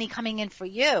all the money coming in for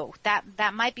you.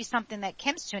 That might be something that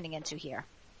Kim's tuning into here.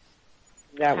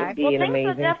 That would be an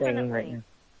amazing thing right now.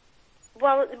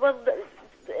 Well,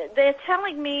 they're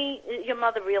telling me your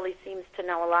mother really seems to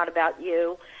know a lot about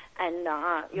you and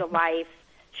your life.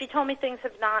 She told me things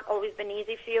have not always been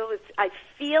easy for you. I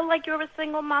feel like you're a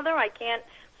single mother. I can't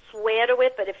swear to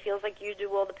it, but it feels like you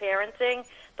do all the parenting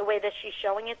the way that she's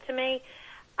showing it to me.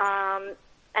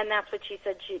 And that's what she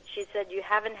said. She said you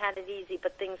haven't had it easy,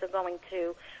 but things are going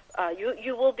to,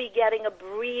 you will be getting a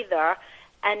breather.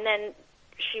 And then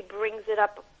she brings it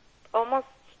up almost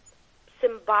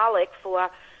symbolic for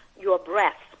your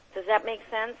breath. Does that make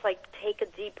sense? Like, take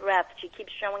a deep breath. She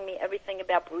keeps showing me everything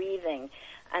about breathing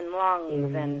and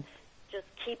lungs, and just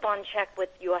keep on check with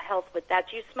your health with that.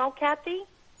 Do you smoke, Kathy?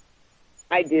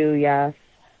 I do, yes.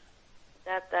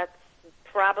 That's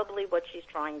probably what she's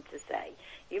trying to say.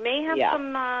 You may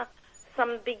have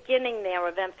some beginning there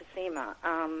of emphysema.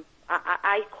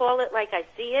 I call it like I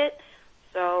see it,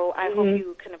 so I hope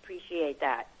you can appreciate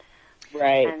that.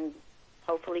 Right. And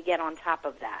hopefully get on top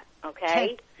of that,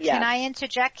 okay? Can I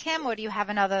interject, Kim, or do you have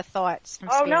another thoughts from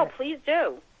Spirit? No, please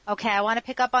do. Okay, I want to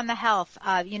pick up on the health.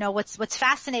 What's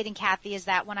fascinating, Kathy, is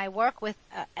that when I work with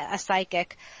a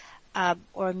psychic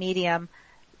or a medium,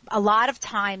 a lot of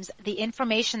times the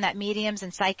information that mediums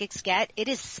and psychics get, it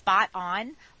is spot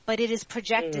on, but it is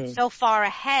projected so far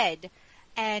ahead.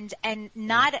 And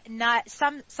not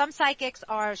some psychics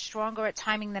are stronger at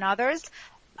timing than others.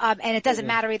 And it doesn't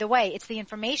matter either way. It's the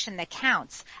information that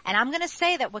counts. And I'm going to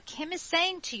say that what Kim is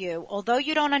saying to you, although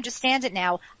you don't understand it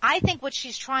now, I think what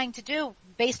she's trying to do,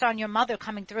 based on your mother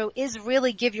coming through, is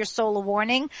really give your soul a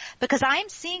warning, because I'm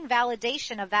seeing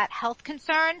validation of that health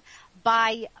concern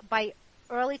by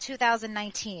early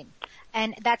 2019.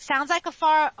 And that sounds like a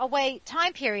far away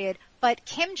time period, but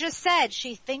Kim just said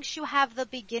she thinks you have the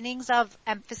beginnings of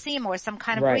emphysema or some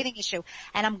kind of breathing issue.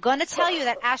 And I'm going to tell you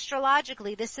that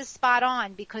astrologically this is spot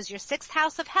on, because your 6th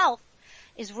house of health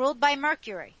is ruled by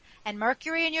Mercury. And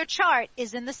Mercury in your chart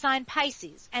is in the sign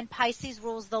Pisces. And Pisces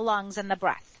rules the lungs and the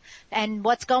breath. And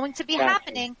what's going to be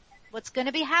happening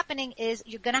is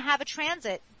you're going to have a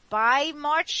transit by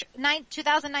March 9,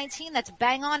 2019 that's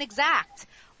bang on exact,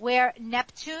 where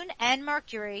Neptune and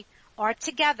Mercury are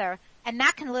together, and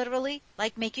that can literally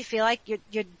make you feel like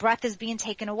your breath is being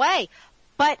taken away.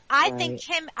 But I think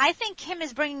Kim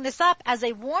is bringing this up as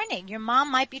a warning. Your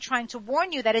mom might be trying to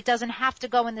warn you that it doesn't have to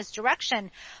go in this direction.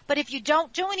 But if you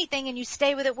don't do anything and you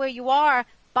stay with it where you are,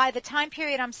 by the time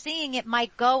period I'm seeing, it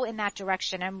might go in that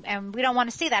direction, and we don't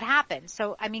want to see that happen.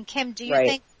 So, I mean, Kim, do you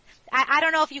think, I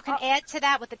don't know if you can add to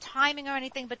that with the timing or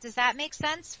anything, but does that make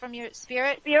sense from your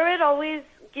spirit? Spirit always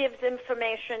gives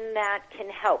information that can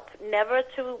help, never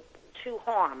to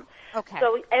harm. Okay.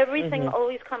 So everything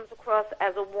always comes across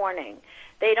as a warning.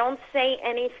 They don't say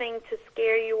anything to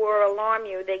scare you or alarm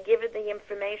you. They give it the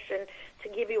information to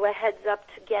give you a heads up,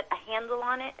 to get a handle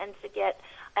on it and to get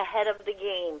ahead of the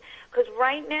game. Because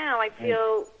right now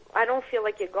I don't feel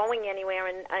like you're going anywhere,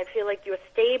 and I feel like you're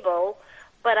stable.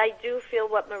 But I do feel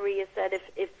what Maria said,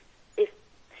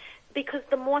 because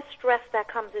the more stress that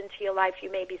comes into your life,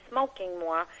 you may be smoking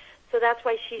more. So that's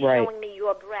why she's showing me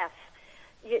your breath.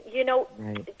 You know,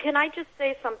 can I just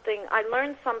say something? I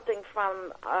learned something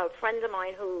from a friend of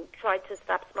mine who tried to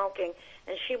stop smoking,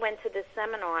 and she went to this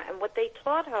seminar, and what they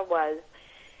taught her was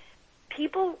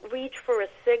people reach for a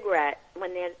cigarette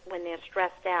when they're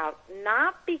stressed out,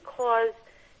 not because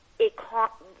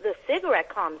the cigarette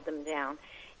calms them down.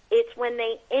 It's when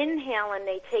they inhale and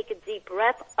they take a deep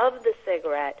breath of the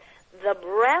cigarette, the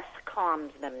breath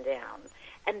calms them down,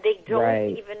 and they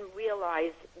don't even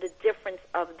realize the difference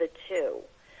of the two.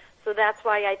 So that's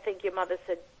why I think your mother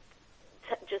said,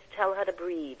 just tell her to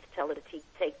breathe, tell her to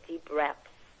take deep breaths,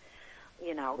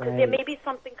 you know, because there may be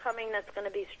something coming that's going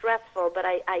to be stressful, but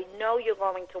I know you're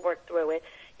going to work through it.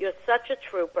 You're such a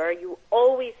trooper. You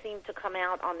always seem to come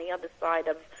out on the other side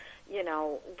of, you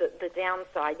know, the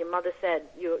downside. Your mother said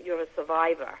you're a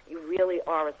survivor. You really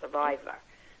are a survivor.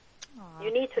 Aww.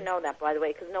 You need to know that, by the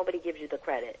way, because nobody gives you the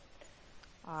credit.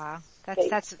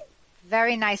 That's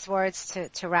very nice words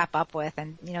to wrap up with.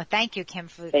 And, you know, thank you, Kim,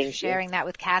 for sharing that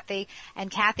with Kathy. And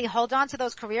Kathy, hold on to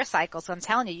those career cycles. So I'm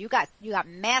telling you, you got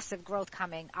massive growth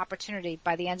coming, opportunity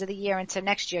by the end of the year into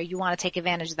next year. You want to take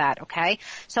advantage of that, okay?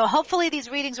 So hopefully these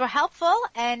readings were helpful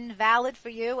and valid for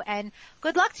you. And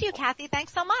good luck to you, Kathy.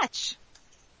 Thanks so much.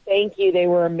 Thank you. They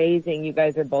were amazing. You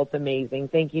guys are both amazing.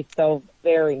 Thank you so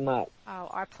very much. Oh,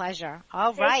 our pleasure.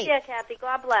 All right. Take care, Kathy.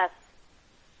 God bless.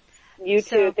 You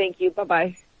too. Thank you.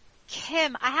 Bye-bye.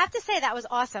 Kim, I have to say that was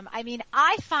awesome. I mean,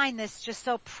 I find this just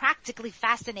so practically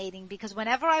fascinating, because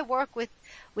whenever I work with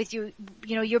you,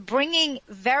 you know, you're bringing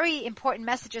very important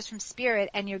messages from spirit,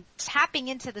 and you're tapping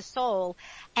into the soul.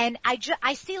 And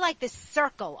I see like this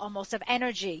circle almost of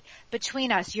energy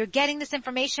between us. You're getting this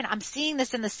information. I'm seeing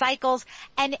this in the cycles.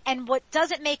 And what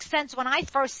doesn't make sense when I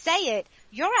first say it,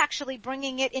 you're actually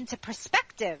bringing it into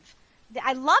perspective.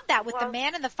 I love that with the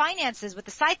man and the finances, with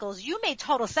the cycles. You made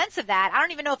total sense of that. I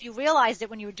don't even know if you realized it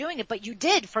when you were doing it, but you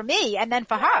did for me and then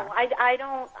for her.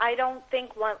 I don't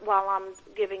think while I'm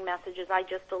giving messages, I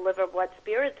just deliver what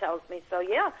Spirit tells me. So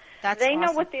yeah, they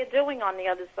know what they're doing on the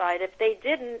other side. If they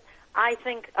didn't, I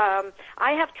think,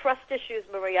 I have trust issues,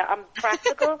 Maria. I'm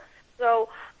practical. So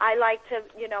I like to,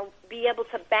 you know, be able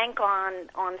to bank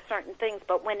on certain things.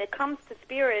 But when it comes to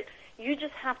Spirit, you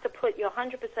just have to put your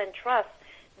 100% trust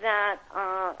that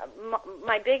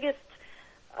my biggest,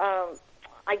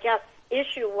 I guess,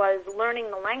 issue was learning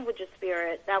the language of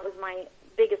Spirit. That was my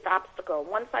biggest obstacle.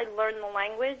 Once I learned the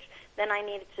language, then I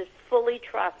needed to fully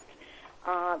trust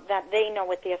that they know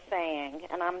what they're saying,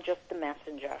 and I'm just the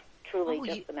messenger, truly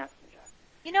just the messenger.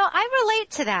 You know, I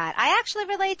relate to that. I actually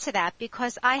relate to that,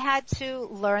 because I had to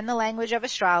learn the language of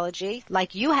astrology,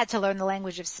 like you had to learn the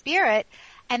language of Spirit,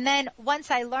 and then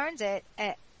once I learned it,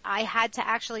 I had to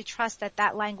actually trust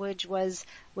that language was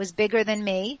bigger than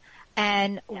me.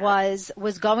 and was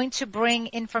going to bring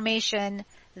information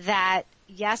that,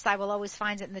 yes, I will always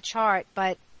find it in the chart,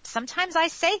 but sometimes I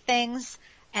say things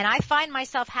and I find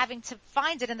myself having to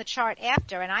find it in the chart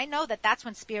after, and I know that that's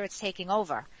when Spirit's taking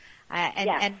over.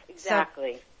 Yes,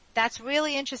 exactly. So that's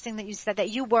really interesting that you said that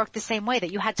you work the same way,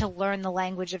 that you had to learn the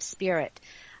language of Spirit.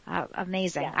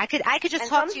 Amazing. Yeah. I could just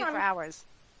talk to you for hours.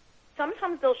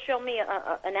 Sometimes they'll show me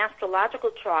an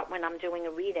astrological chart when I'm doing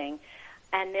a reading,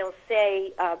 and they'll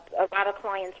say a lot of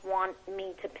clients want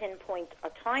me to pinpoint a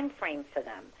time frame for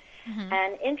them. Mm-hmm.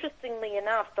 And interestingly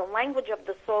enough, the language of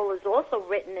the soul is also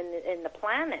written in the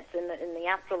planets, in the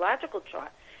astrological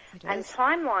chart. And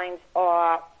timelines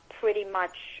are pretty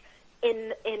much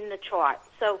in the chart.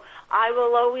 So I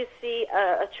will always see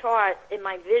a chart in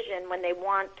my vision when they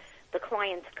want the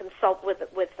client to consult with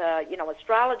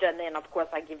astrologer, and then of course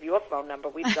I give your phone number.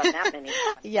 We've done that many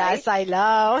times. Yes, right? I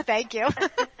know. Thank you.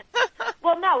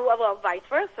 Well, vice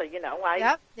versa.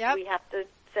 Yep. We have to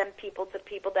send people to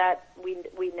people that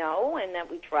we know and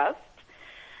that we trust,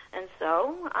 and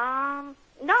so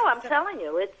no, I'm telling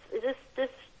you,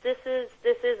 this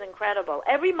is incredible.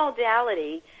 Every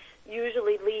modality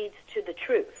usually leads to the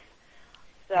truth.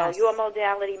 So yes. Your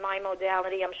modality, my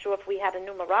modality, I'm sure if we had a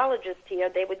numerologist here,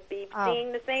 they would be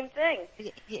seeing the same thing.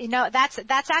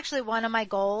 That's actually one of my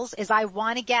goals, is I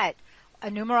want to get a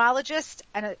numerologist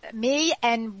and me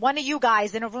and one of you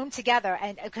guys in a room together,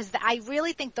 and because I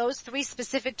really think those three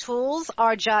specific tools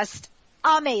are just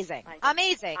amazing.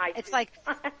 Amazing. It's like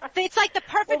the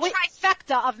perfect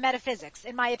trifecta of metaphysics,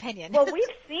 in my opinion. Well,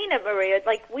 we've seen it, Maria.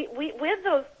 Like we're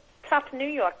those tough New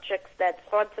York chicks that's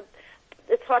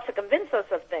it's hard to convince us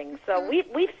of things. So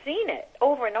we've seen it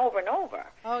over and over and over.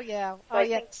 Oh yeah. So I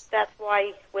think that's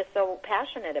why we're so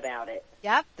passionate about it.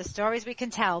 Yep, the stories we can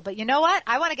tell. But you know what?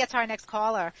 I want to get to our next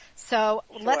caller. So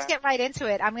let's get right into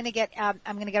it. I'm going to get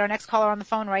our next caller on the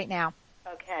phone right now.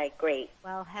 Okay, great.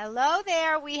 Well, hello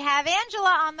there. We have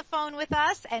Angela on the phone with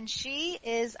us, and she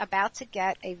is about to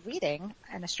get a reading,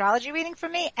 an astrology reading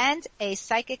from me, and a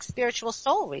psychic spiritual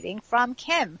soul reading from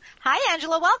Kim. Hi,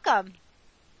 Angela. Welcome.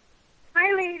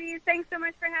 Hi, ladies. Thanks so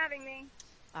much for having me.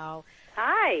 Oh.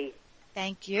 Hi.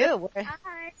 Thank you.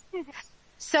 Hi.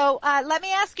 So let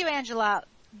me ask you, Angela,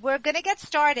 we're going to get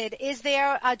started. Is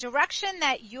there a direction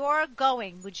that you're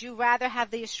going? Would you rather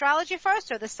have the astrology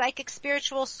first or the psychic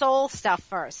spiritual soul stuff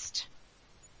first?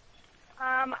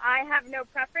 I have no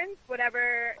preference.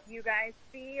 Whatever you guys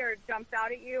see or jumps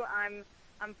out at you, I'm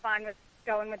fine with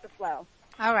going with the flow.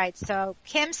 All right. So,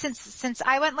 Kim, since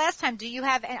I went last time,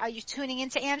 are you tuning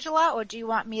into Angela, or do you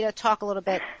want me to talk a little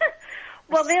bit?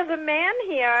 Well, there's a man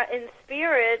here in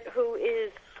spirit who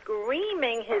is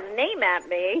screaming his name at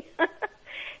me.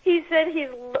 He said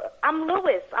I'm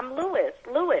Louis.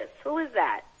 Louis. Who is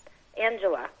that?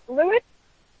 Angela. Louis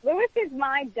is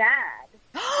my dad.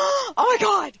 Oh my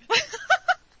God.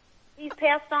 He's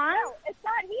passed on?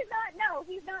 No,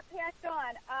 he's not passed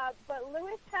on. But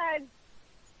Louis has,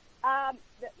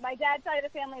 my dad's side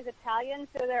of the family is Italian,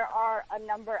 so there are a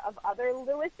number of other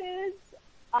Louises.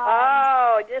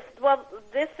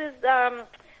 This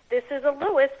is a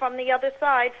Louis from the other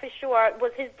side for sure.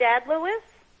 Was his dad Louis?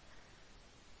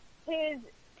 His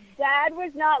dad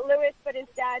was not Louis, but his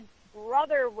dad's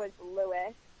brother was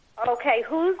Louis. Okay,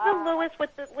 who's the Louis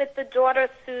with the daughter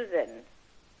Susan?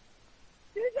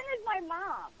 Susan is my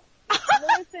mom.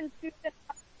 Louis and Susan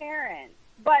are parents.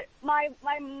 But my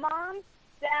mom's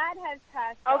dad has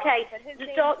passed on. Okay,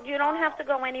 you don't have to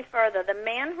go any further. The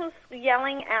man who's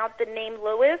yelling out the name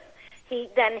Louis, he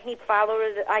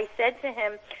followed. I said to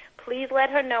him, "Please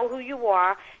let her know who you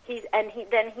are."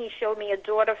 Then he showed me a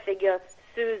daughter figure,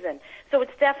 Susan. So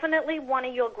it's definitely one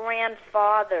of your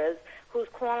grandfathers who's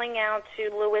calling out to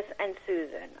Louis and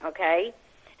Susan. Okay.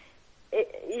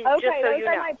 Those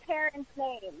are my parents'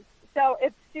 names. So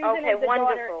if Susan is the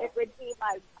daughter, it would be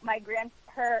my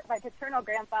paternal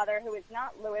grandfather, who is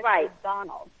not Louis, is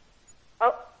Donald.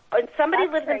 Oh, and somebody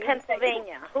lives in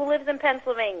Pennsylvania. Who lives in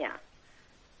Pennsylvania?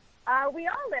 We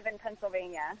all live in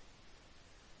Pennsylvania.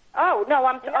 Oh, no,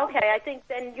 okay. I think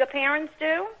then your parents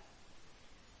do?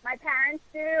 My parents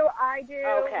do. I do.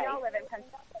 Okay. We all live in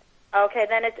Pennsylvania. Okay,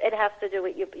 then it has to do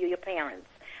with your parents.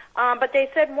 But they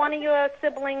said one of your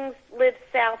siblings lives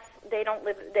south.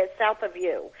 They're south of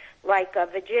you, like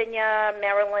Virginia,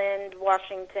 Maryland,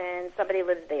 Washington. Somebody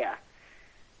lives there.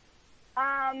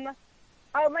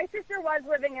 My sister was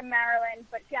living in Maryland,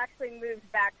 but she actually moved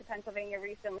back to Pennsylvania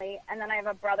recently. And then I have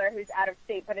a brother who's out of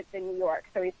state, but it's in New York,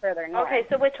 so he's further north. Okay,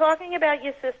 so we're talking about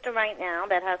your sister right now.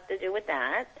 That has to do with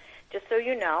that. Just so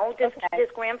you know, his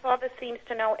grandfather seems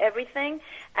to know everything,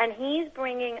 and he's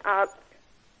bringing up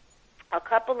a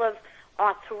couple of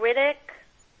arthritic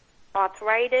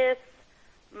arthritis,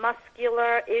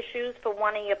 muscular issues for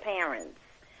one of your parents.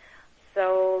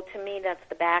 So to me, that's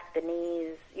the back, the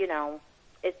knees. You know,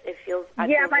 it feels I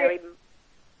feel very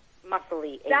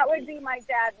muscly. That would be my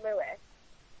dad, Lewis.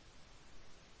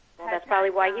 Well, that's probably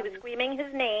why he was screaming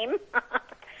his name.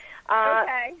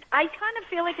 Okay. I kind of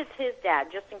feel like it's his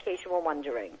dad, just in case you were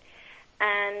wondering.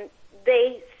 And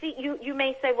they see you. You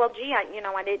may say, "Well, gee, I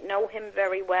didn't know him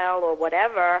very well, or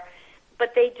whatever."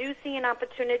 But they do see an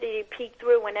opportunity to peek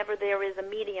through whenever there is a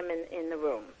medium in the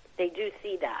room. They do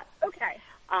see that. Okay.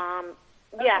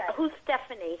 Yeah. Who's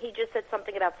Stephanie? He just said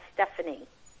something about Stephanie.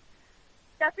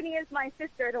 Stephanie is my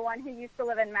sister, the one who used to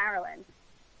live in Maryland.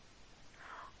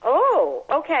 Oh,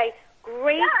 okay.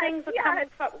 Great things are coming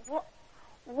from.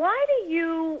 Why do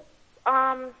you,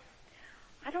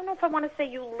 I don't know if I want to say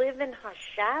you live in her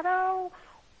shadow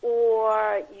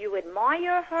or you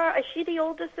admire her. Is she the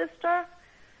older sister?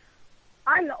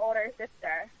 I'm the older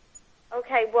sister.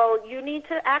 Okay, well, you need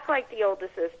to act like the older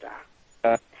sister.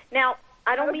 Now,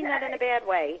 I don't mean that in a bad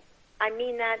way. I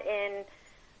mean that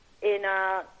in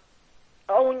a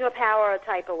own your power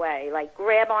type of way, like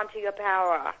grab onto your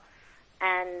power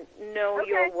and know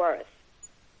your worth.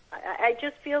 I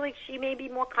just feel like she may be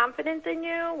more confident than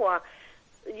you, or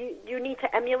you need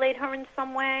to emulate her in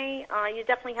some way. You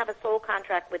definitely have a soul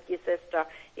contract with your sister.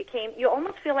 You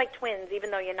almost feel like twins, even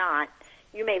though you're not.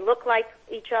 You may look like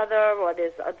each other, or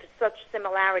there's such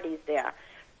similarities there.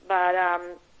 But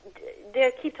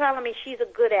they keep telling me she's a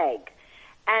good egg.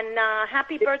 And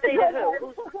happy birthday to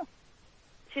who?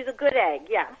 She's a good egg,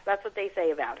 yes. That's what they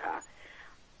say about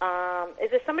her.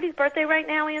 Is it somebody's birthday right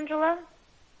now, Angela?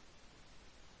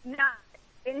 Not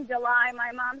in July.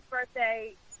 My mom's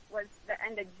birthday was the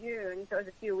end of June, so it was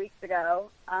a few weeks ago.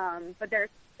 But there's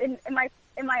in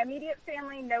my immediate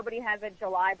family, nobody has a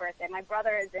July birthday. My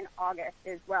brother is in August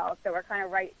as well, so we're kind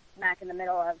of right smack in the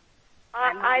middle of.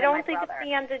 I don't think it's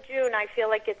the end of June. I feel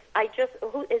like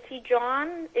who is he?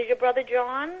 John? Is your brother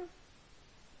John?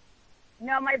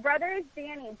 No, my brother is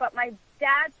Danny, but my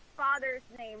dad's father's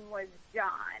name was John.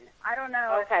 I don't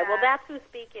know. Okay, well, that's who's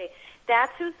speaking.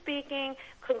 That's who's speaking.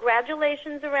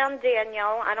 Congratulations around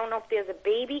Daniel. I don't know if there's a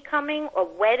baby coming, a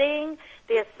wedding.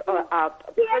 There's a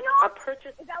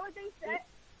purchase. Is that what they said?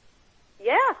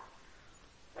 Yeah.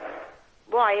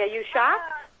 Why, are you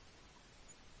shocked?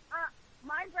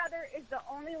 My brother is the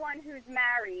only one who's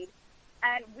married,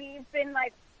 and we've been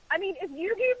like, I mean, if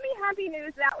you gave me happy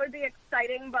news, that would be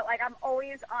exciting, but like I'm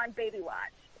always on baby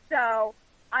watch. So,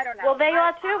 I don't know. Well, they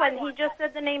are too, and he just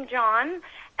said the name John,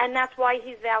 and that's why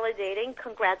he's validating.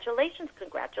 Congratulations,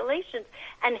 congratulations.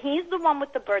 And he's the one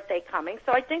with the birthday coming,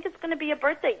 so I think it's going to be a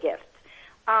birthday gift.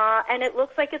 And it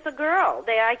looks like it's a girl.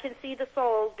 I can see the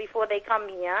souls before they come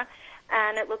here,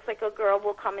 and it looks like a girl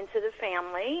will come into the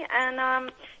family,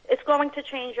 and it's going to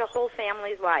change your whole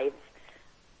family's lives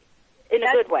in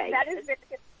a good way. That is very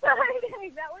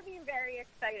exciting. That would be very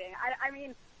exciting. I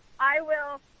mean, I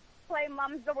will play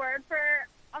Mum's the Word for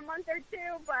a month or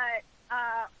two, but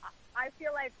I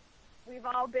feel like we've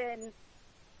all been,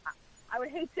 I would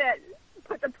hate to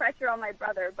put the pressure on my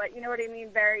brother, but you know what I mean?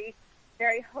 Very,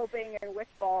 very hoping and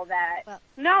wishful that.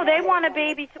 No, they want a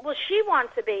baby. Well, she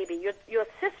wants a baby. Your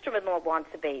sister-in-law wants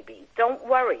a baby. Don't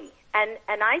worry. And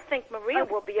I think Maria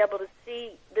will be able to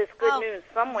see this good news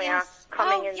somewhere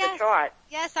coming in the chart.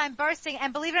 Yes, I'm bursting.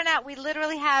 And believe it or not, we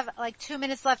literally have like 2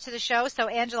 minutes left to the show. So,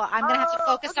 Angela, I'm going to have to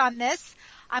focus on this.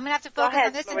 I'm going to have to focus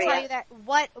on this and tell you that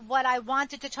what I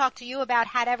wanted to talk to you about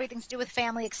had everything to do with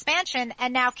family expansion,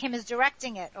 and now Kim is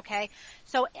directing it, okay?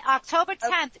 So October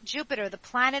 10th, Jupiter, the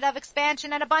planet of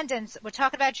expansion and abundance, we're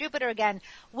talking about Jupiter again,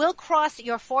 will cross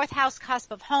your fourth house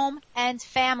cusp of home and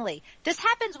family. This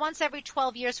happens once every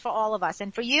 12 years for all of us.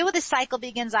 And for you, the cycle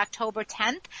begins October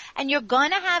 10th, and you're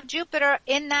going to have Jupiter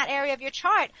in that area of your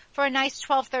chart for a nice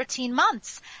 12, 13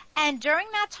 months. And during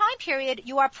that time period,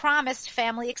 you are promised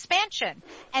family expansion.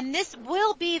 And this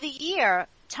will be the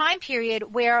time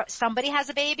period where somebody has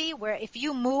a baby, where if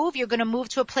you move, you're going to move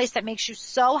to a place that makes you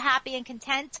so happy and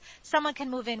content. Someone can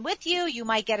move in with you. You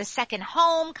might get a second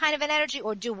home kind of an energy,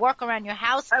 or do work around your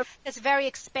house. That's very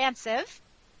expansive.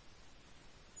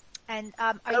 And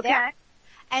are you there?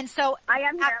 And so I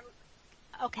am here.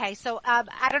 Okay, so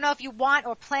I don't know if you want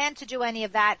or plan to do any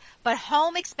of that, but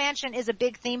home expansion is a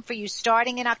big theme for you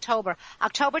starting in October.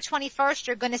 October 21st,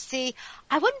 you're going to see,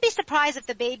 I wouldn't be surprised if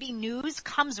the baby news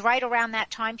comes right around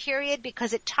that time period,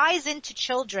 because it ties into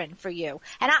children for you.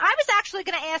 And I was actually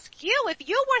going to ask you if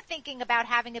you were thinking about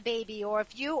having a baby, or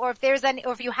if you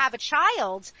have a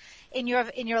child in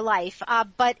your life.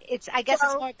 But it's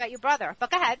more about your brother. But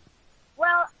go ahead.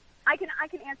 Well, I can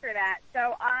answer that.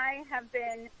 So I have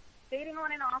been dating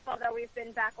on and off, although we've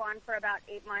been back on for about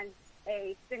 8 months,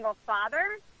 a single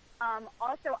father.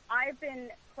 Also, I've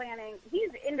been planning, he's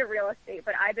into real estate,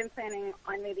 but I've been planning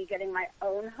on maybe getting my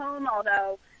own home,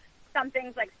 although some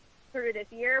things like through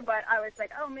this year, but I was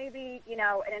like, oh, maybe, in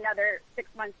another 6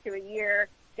 months to a year,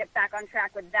 get back on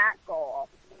track with that goal.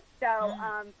 So,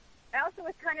 I also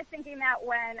was kind of thinking that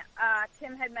when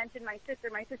Kim had mentioned my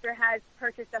sister has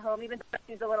purchased a home, even though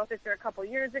she's a little sister a couple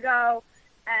years ago,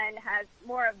 and has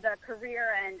more of the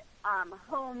career and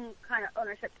home kind of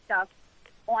ownership stuff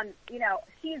on,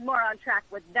 she's more on track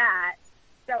with that.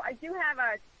 So I do have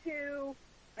my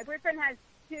boyfriend has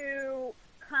two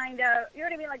kind of, you know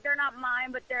what I mean? Like, they're not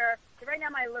mine, but they're right now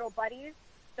my little buddies.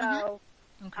 So,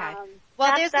 okay.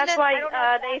 Well, that's why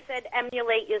they said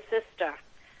emulate your sister.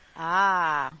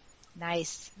 Ah,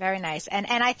 nice. Very nice. And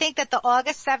I think that the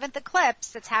August 7th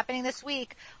eclipse that's happening this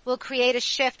week will create a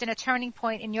shift and a turning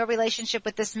point in your relationship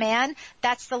with this man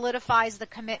that solidifies the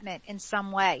commitment in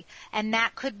some way. And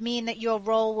that could mean that your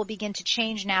role will begin to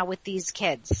change now with these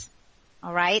kids.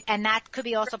 All right? And that could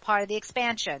be also part of the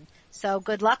expansion. So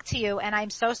good luck to you. And I'm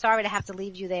so sorry to have to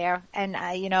leave you there. And,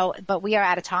 but we are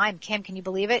out of time. Kim, can you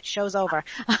believe it? Show's over.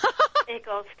 It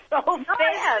goes so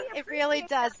fast. It really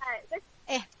does.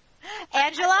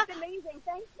 Angela? That's amazing.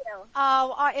 Thank you.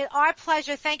 Oh, our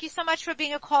pleasure. Thank you so much for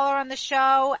being a caller on the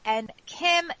show. And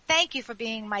Kim, thank you for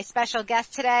being my special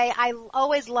guest today. I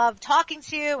always love talking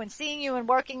to you and seeing you and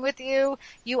working with you.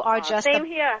 You are just same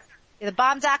here.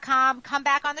 TheBomb.com. Come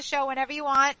back on the show whenever you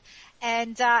want.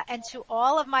 And to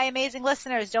all of my amazing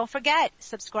listeners, don't forget,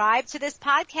 subscribe to this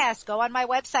podcast. Go on my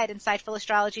website,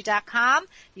 insightfulastrology.com.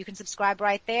 You can subscribe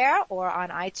right there or on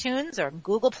iTunes or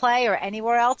Google Play or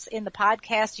anywhere else in the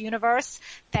podcast universe.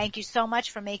 Thank you so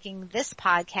much for making this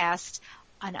podcast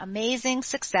an amazing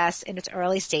success in its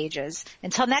early stages.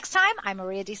 Until next time, I'm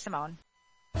Maria DeSimone.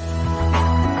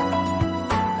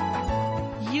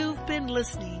 You've been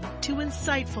listening to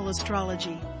Insightful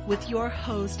Astrology with your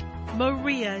host,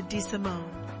 Maria DeSimone.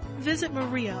 Visit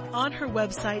Maria on her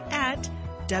website at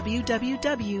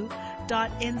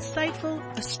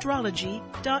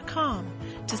www.insightfulastrology.com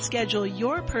to schedule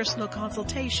your personal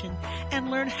consultation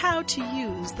and learn how to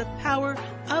use the power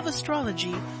of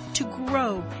astrology to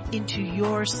grow into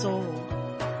your soul.